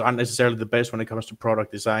engineers aren't necessarily the best when it comes to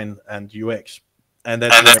product design and UX. And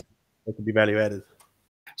that's where it can be value added.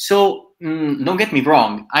 So don't get me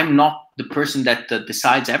wrong. I'm not the person that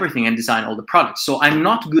decides everything and design all the products. So I'm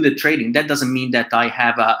not good at trading. That doesn't mean that I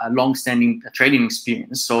have a long-standing trading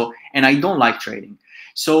experience. And I don't like trading.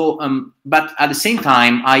 So, but at the same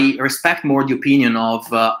time, I respect more the opinion of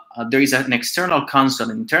there is an external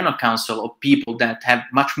counsel, an internal counsel of people that have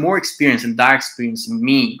much more experience and direct experience than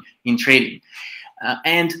me in trading.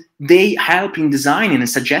 And they help in designing and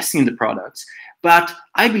suggesting the products. But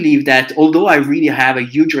I believe that although I really have a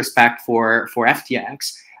huge respect for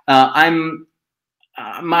FTX,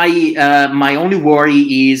 my only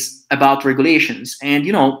worry is about regulations. And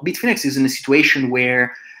Bitfinex is in a situation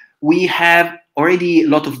where we have already a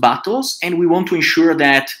lot of battles, and we want to ensure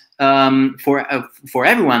that for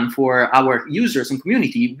everyone, for our users and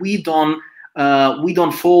community, we don't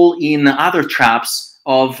fall in other traps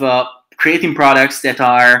of creating products that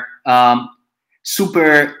are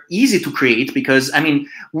super easy to create. Because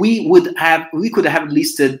we could have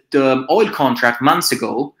listed the oil contract months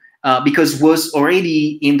ago because it was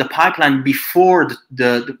already in the pipeline before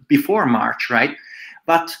before March, right?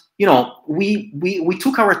 But we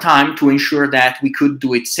took our time to ensure that we could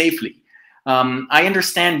do it safely. I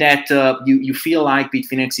understand that you feel like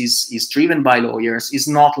Bitfinex is driven by lawyers. It's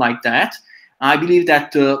not like that. I believe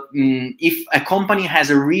that if a company has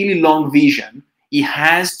a really long vision, it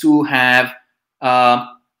has to have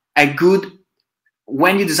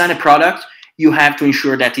when you design a product, you have to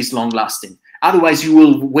ensure that it's long lasting. Otherwise, you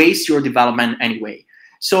will waste your development anyway.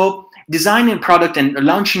 So designing product and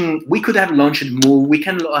launching, we could have launched Move. We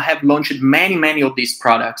can have launched many of these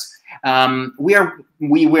products. We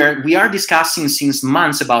are discussing since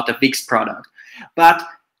months about a VIX product, but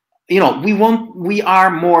we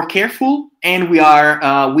are more careful, and we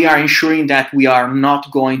are ensuring that we are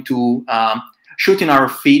not going to shoot in our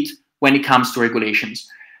feet when it comes to regulations.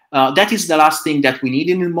 That is the last thing that we need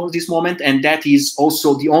in this moment, and that is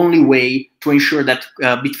also the only way to ensure that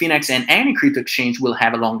Bitfinex and any crypto exchange will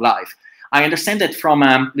have a long life. I understand that from,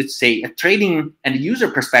 let's say, a trading and user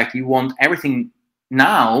perspective, you want everything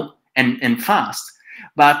now and fast.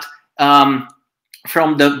 But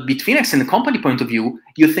from the Bitfinex and the company point of view,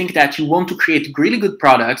 you think that you want to create really good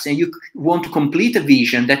products, and you want to complete a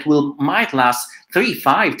vision that might last 3,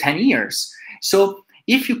 5, 10 years. So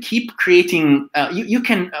if you keep creating, you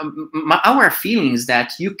can. Our feeling is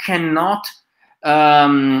that you cannot,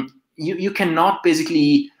 you cannot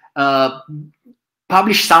basically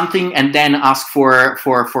publish something and then ask for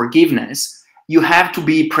forgiveness. You have to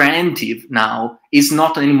be preemptive now. It's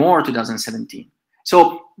not anymore 2017.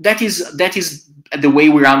 So that is the way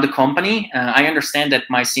we run the company. I understand that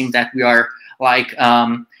might seem that we are like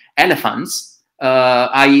elephants.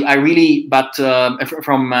 I really, but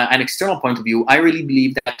from an external point of view, I really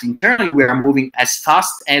believe that internally we are moving as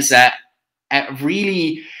fast as a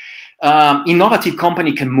really innovative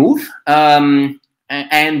company can move. I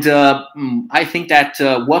think that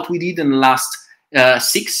what we did in the last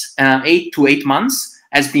 8 to 8 months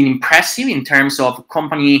has been impressive in terms of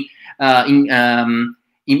company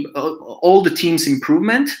in all the team's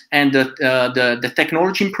improvement and the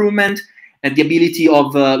technology improvement and the ability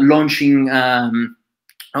of launching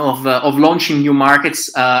new markets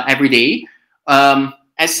every day.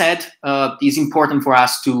 As said, it's important for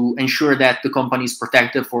us to ensure that the company is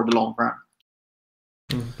protected for the long run.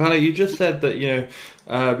 Paolo, you just said that,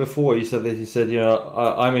 before you said this, you said,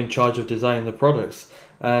 I'm in charge of designing the products.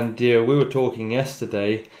 And, we were talking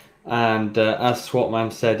yesterday, and as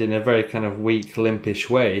Swapman said in a very kind of weak, limpish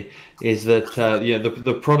way, is that,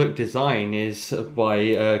 the product design is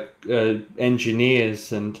by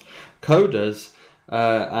engineers and coders,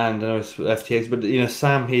 and I know it's FTX, but,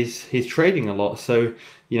 Sam, he's trading a lot. So,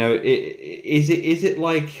 is it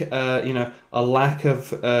like, a lack of,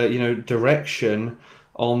 direction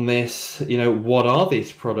on this, what are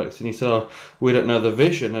these products? And he said, oh, we don't know the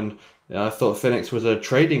vision. And I thought Finex was a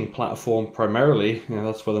trading platform primarily.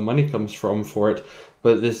 That's where the money comes from for it.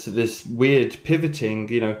 But this weird pivoting,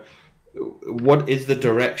 what is the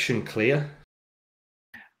direction clear?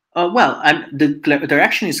 Well, the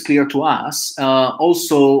direction is clear to us.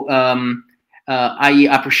 Also, I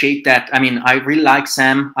appreciate that. I mean, I really like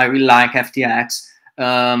Sam. I really like FTX.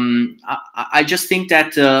 I just think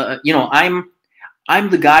that I'm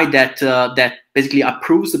the guy that basically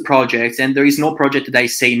approves the projects, and there is no project that I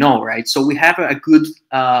say no, right? So we have a good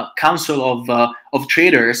council of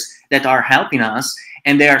traders that are helping us,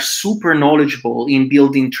 and they are super knowledgeable in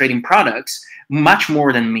building trading products, much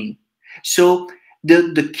more than me. So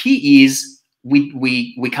the key is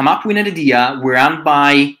we come up with an idea, we're run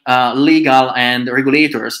by legal and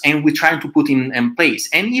regulators, and we try to put in place.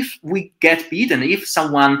 And if we get beaten, if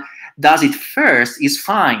someone does it first, is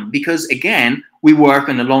fine, because again, we work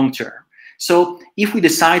on the long term. So if we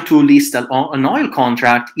decide to list an oil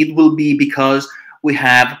contract, it will be because we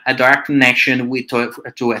have a direct connection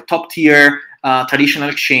to a top tier traditional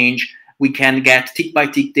exchange. We can get tick by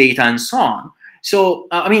tick data and so on. So,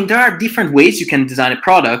 I mean, there are different ways you can design a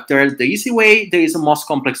product. There is the easy way, there is a most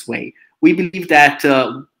complex way. We believe that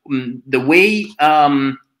the way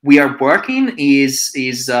we are working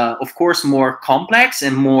is of course, more complex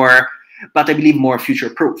and more, but I believe more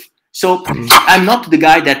future-proof. So I'm not the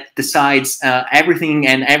guy that decides everything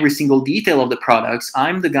and every single detail of the products.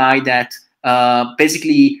 I'm the guy that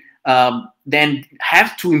basically then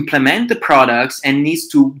have to implement the products and needs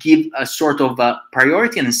to give a sort of a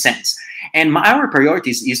priority and a sense. And our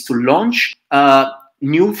priorities is to launch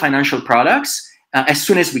new financial products as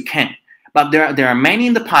soon as we can. But there are many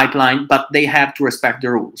in the pipeline, but they have to respect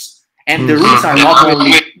the rules. And the rules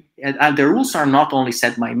are not only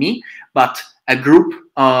set by me, but a group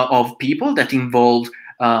of people that involve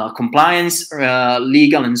compliance,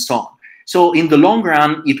 legal, and so on. So in the long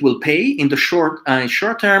run, it will pay. In the short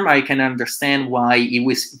term, I can understand why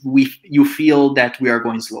you feel that we are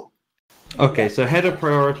going slow. Okay, so head of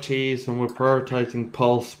priorities, and we're prioritizing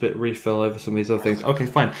Pulse, Bit Refill over some of these other things. Okay,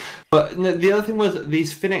 fine. But the other thing was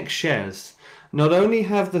these Finex shares. Not only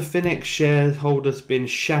have the Finex shareholders been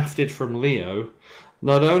shafted from Leo,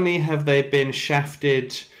 not only have they been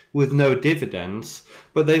shafted with no dividends,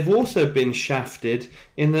 but they've also been shafted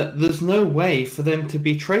in that there's no way for them to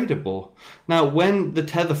be tradable. Now, when the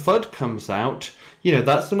Tether FUD comes out,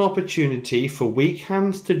 that's an opportunity for weak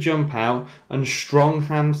hands to jump out and strong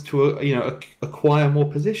hands to, acquire more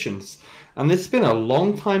positions. And this has been a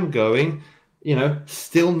long time going,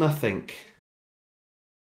 still nothing.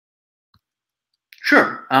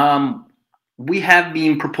 Sure. We have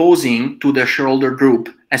been proposing to the shareholder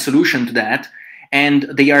group a solution to that, and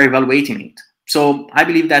they are evaluating it. So I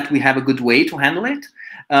believe that we have a good way to handle it,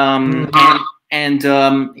 and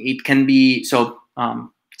it can be so.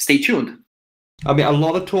 Stay tuned. I mean, a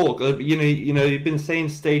lot of talk. You've been saying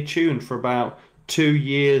stay tuned for about 2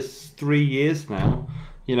 years, 3 years now.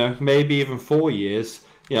 Maybe even 4 years.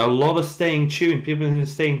 A lot of staying tuned. People have been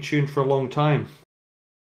staying tuned for a long time.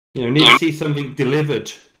 Need to see something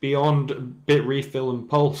delivered beyond Bit Refill and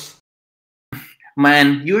Pulse.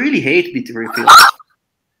 Man, you really hate Bit Refill.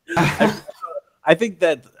 I think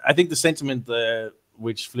the sentiment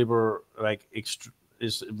which Flibbr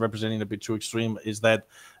is representing a bit too extreme is that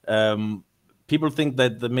people think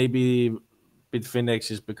that maybe Bitfinex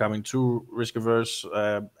is becoming too risk averse,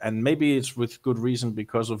 and maybe it's with good reason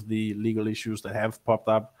because of the legal issues that have popped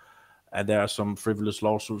up, and there are some frivolous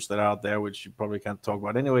lawsuits that are out there which you probably can't talk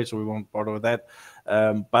about anyway, so we won't bother with that.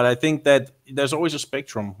 But I think that there's always a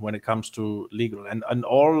spectrum when it comes to legal, and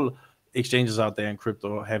all exchanges out there in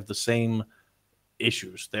crypto have the same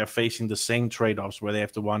issues. They're facing the same trade-offs where they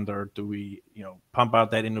have to wonder, do we pump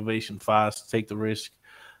out that innovation fast, take the risk,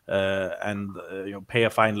 and pay a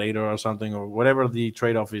fine later or something, or whatever the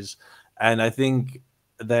trade-off is. And I think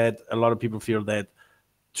that a lot of people feel that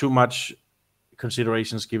too much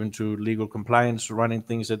considerations given to legal compliance, running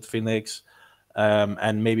things at Finex,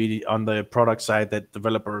 and maybe on the product side that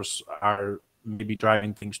developers are maybe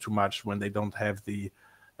driving things too much when they don't have the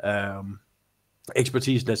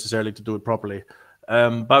expertise necessarily to do it properly.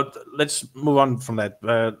 But let's move on from that.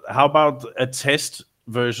 How about a test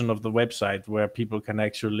version of the website where people can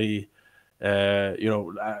actually,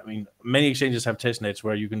 many exchanges have test nets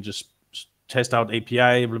where you can just test out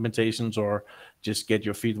API implementations or just get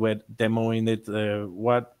your feet wet demoing it.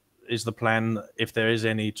 What is the plan, if there is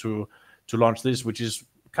any, to launch this, which is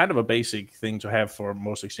kind of a basic thing to have for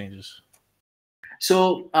most exchanges?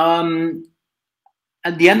 So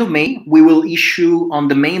at the end of May, we will issue on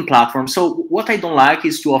the main platform. So what I don't like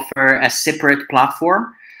is to offer a separate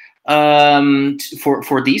platform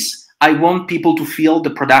for this. I want people to feel the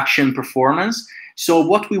production performance. So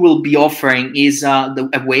what we will be offering is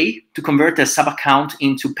a way to convert a sub account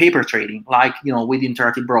into paper trading, like with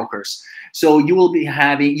interactive brokers. So you will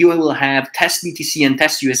have test BTC and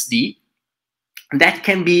test USD that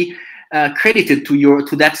can be credited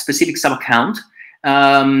to that specific sub account.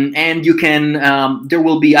 And you can there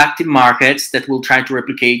will be active markets that will try to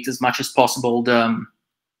replicate as much as possible the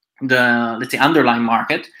let's say underlying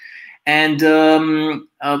market. And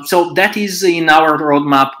so that is in our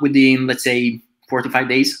roadmap within, let's say, 45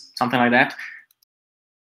 days, something like that.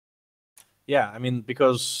 Yeah, I mean,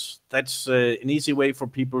 because that's an easy way for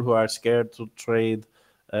people who are scared to trade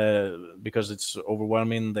because it's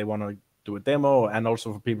overwhelming. They want to do a demo, and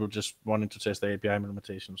also for people just wanting to test the API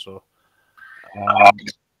implementation. So I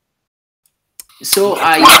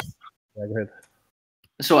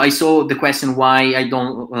saw the question why I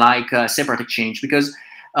don't like a separate exchange, because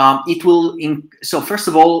it will. So first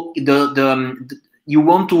of all, you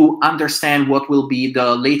want to understand what will be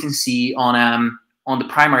the latency on the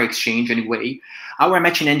primary exchange anyway. Our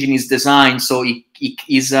matching engine is designed so it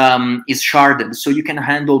is sharded, so you can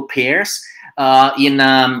handle pairs in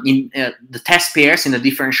the test pairs in a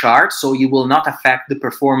different shard, so you will not affect the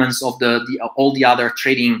performance of all the other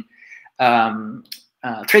trading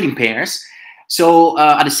pairs. So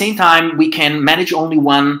at the same time, we can manage only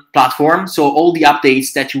one platform. So all the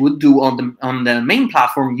updates that you would do on the main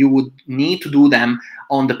platform, you would need to do them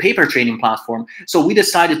on the paper trading platform. So we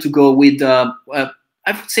decided to go with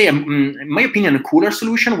I would say, in my opinion, a cooler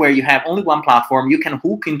solution where you have only one platform. You can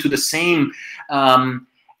hook into the same API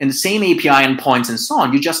endpoints and so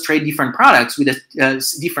on. You just trade different products with a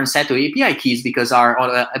different set of API keys because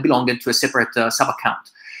are belonging to a separate sub account.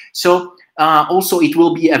 So also it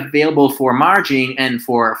will be available for margin, and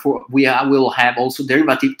we will have also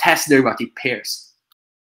test derivative pairs.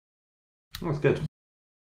 That's good.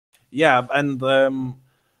 Yeah, and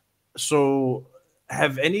so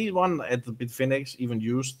have anyone at the Bitfinex even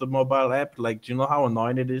used the mobile app? Like, do you know how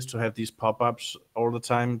annoying it is to have these pop-ups all the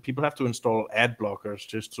time? People have to install ad blockers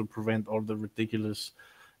just to prevent all the ridiculous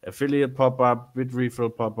affiliate pop-up, bit refill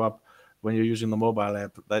pop-up when you're using the mobile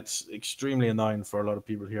app. That's extremely annoying for a lot of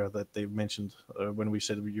people here that they've mentioned when we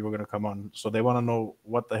said you were going to come on. So they want to know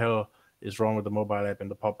what the hell is wrong with the mobile app and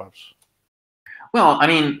the pop-ups. Well, I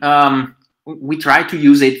mean, we try to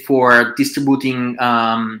use it for distributing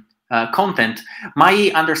content.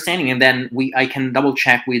 My understanding, and then I can double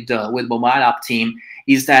check with mobile app team,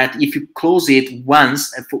 is that if you close it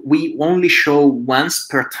once, we only show once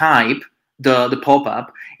per type the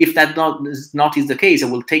pop-up. If that is not the case, I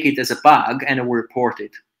will take it as a bug and I will report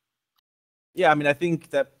it. Yeah, I mean, I think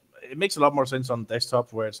that it makes a lot more sense on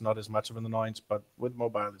desktop where it's not as much of an annoyance, but with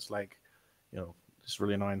mobile, it's like, it's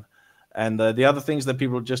really annoying. And the other things that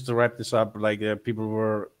people, just to wrap this up, like people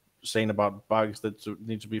were saying about bugs that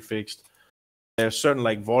need to be fixed. There's certain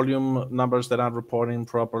like volume numbers that aren't reporting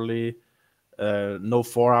properly. No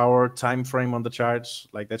 4-hour time frame on the charts.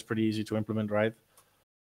 Like, that's pretty easy to implement, right?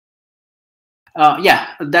 Yeah,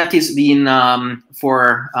 that has been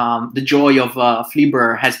for the joy of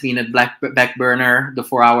Flibbr has been a back burner, the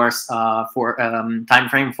 4 hours for time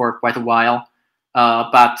frame for quite a while.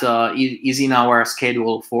 But it is in our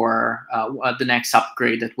schedule for the next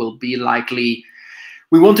upgrade that will be likely.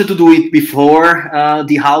 We wanted to do it before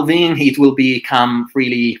the halving. It will become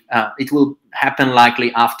really. It will happen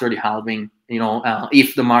likely after the halving.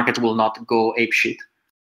 If the market will not go apeshit.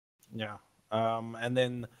 Yeah, and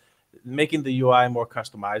then making the UI more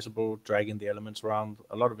customizable, dragging the elements around.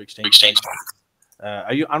 A lot of exchanges.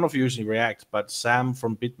 I don't know if you're using React, but Sam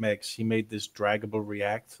from BitMEX, he made this draggable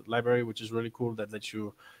React library, which is really cool, that lets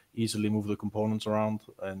you easily move the components around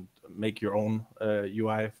and make your own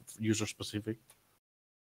UI user specific.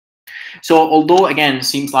 So although, again, it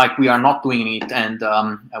seems like we are not doing it, and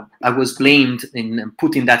I was blamed in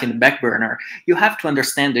putting that in the back burner, you have to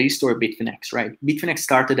understand the history of Bitfinex, right? Bitfinex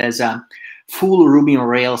started as a full Ruby on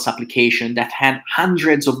Rails application that had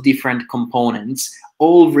hundreds of different components,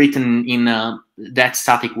 all written in that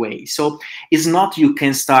static way. So it's not you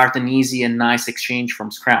can start an easy and nice exchange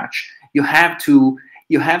from scratch. You have to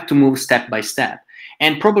move step by step.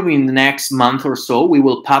 And probably in the next month or so, we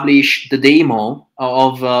will publish the demo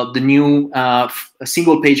of the new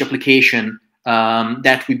single-page application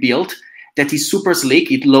that we built. That is super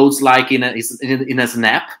slick. It loads like in a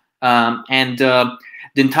snap, and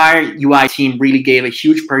the entire UI team really gave a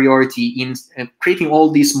huge priority in creating all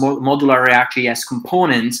these modular React.js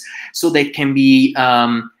components, so they can be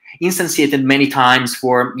instantiated many times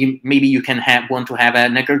for maybe you can want to have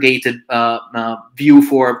an aggregated view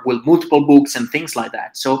for multiple books and things like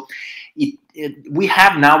that. So we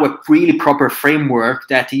have now a really proper framework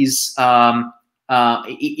that is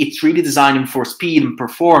it's really designed for speed and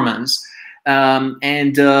performance,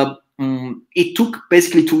 and it took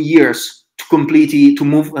basically 2 years to completely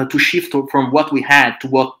to shift from what we had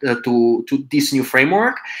to this new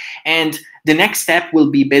framework. And the next step will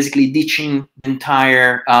be basically ditching the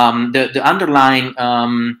entire the underlying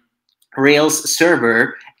Rails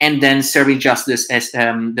server, and then serving just this as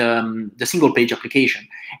the single page application.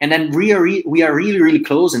 And then we are really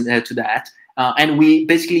close to that. And we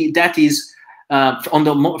basically, that is on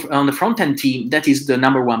the front end team, that is the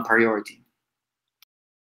 #1 priority.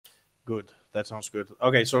 Good. That sounds good.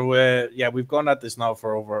 Okay, so yeah, we've gone at this now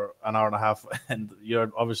for over an hour and a half, and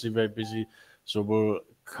you're obviously very busy, so we'll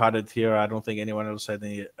cut it here. I don't think anyone else had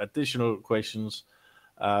any additional questions.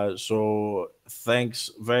 So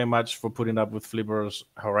thanks very much for putting up with Flibbr's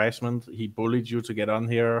harassment. He bullied you to get on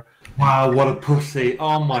here. Wow, what a pussy.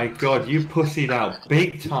 Oh my God, you pussied out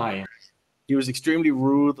big time. He was extremely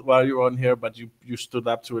rude while you were on here, but you stood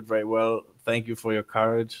up to it very well. Thank you for your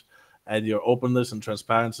courage and your openness and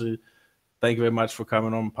transparency. Thank you very much for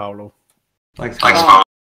coming on, Paolo. Thanks, Paolo.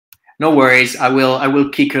 No worries. I will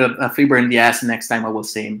kick a Flibbr in the ass next time I will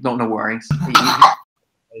see him. No worries.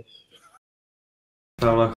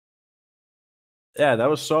 Paolo. Yeah, that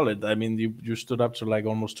was solid. I mean, you stood up to like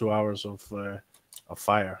almost 2 hours of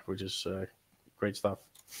fire, which is great stuff.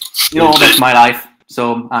 You know, that's my life.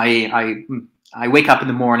 So I wake up in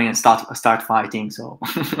the morning and start fighting. So.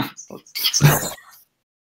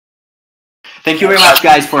 Thank you very much,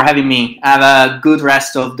 guys, for having me. Have a good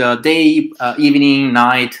rest of the day, evening,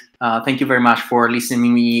 night. Thank you very much for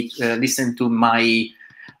listening to my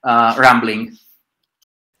rambling.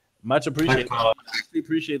 Much appreciated. I actually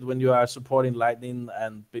appreciate when you are supporting Lightning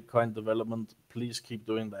and Bitcoin development. Please keep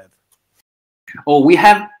doing that. Oh, we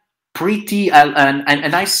have pretty a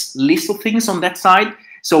nice list of things on that side.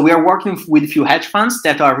 So we are working with a few hedge funds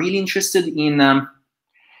that are really interested in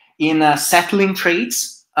settling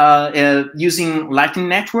trades using Lightning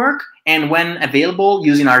Network, and when available,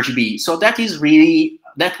 using RGB. So that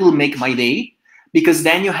will make my day, because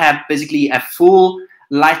then you have basically a full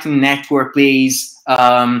Lightning Network based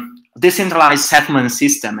decentralized settlement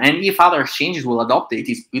system. And if other exchanges will adopt it,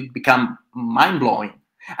 it will become mind-blowing.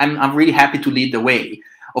 I'm really happy to lead the way.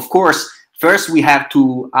 Of course, first we have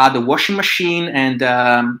to add a washing machine and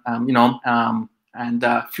and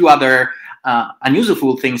a few other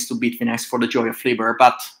unuseful things to Bitfinex for the joy of Flibbr,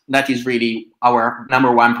 but that is really our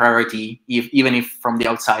 #1 priority, even if from the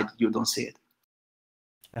outside you don't see it.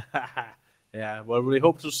 Yeah, well, we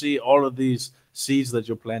hope to see all of these seeds that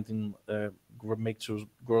you're planting make to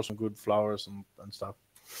grow some good flowers and stuff.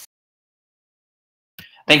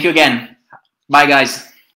 Thank you again. Bye, guys.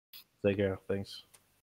 Take care. Thanks.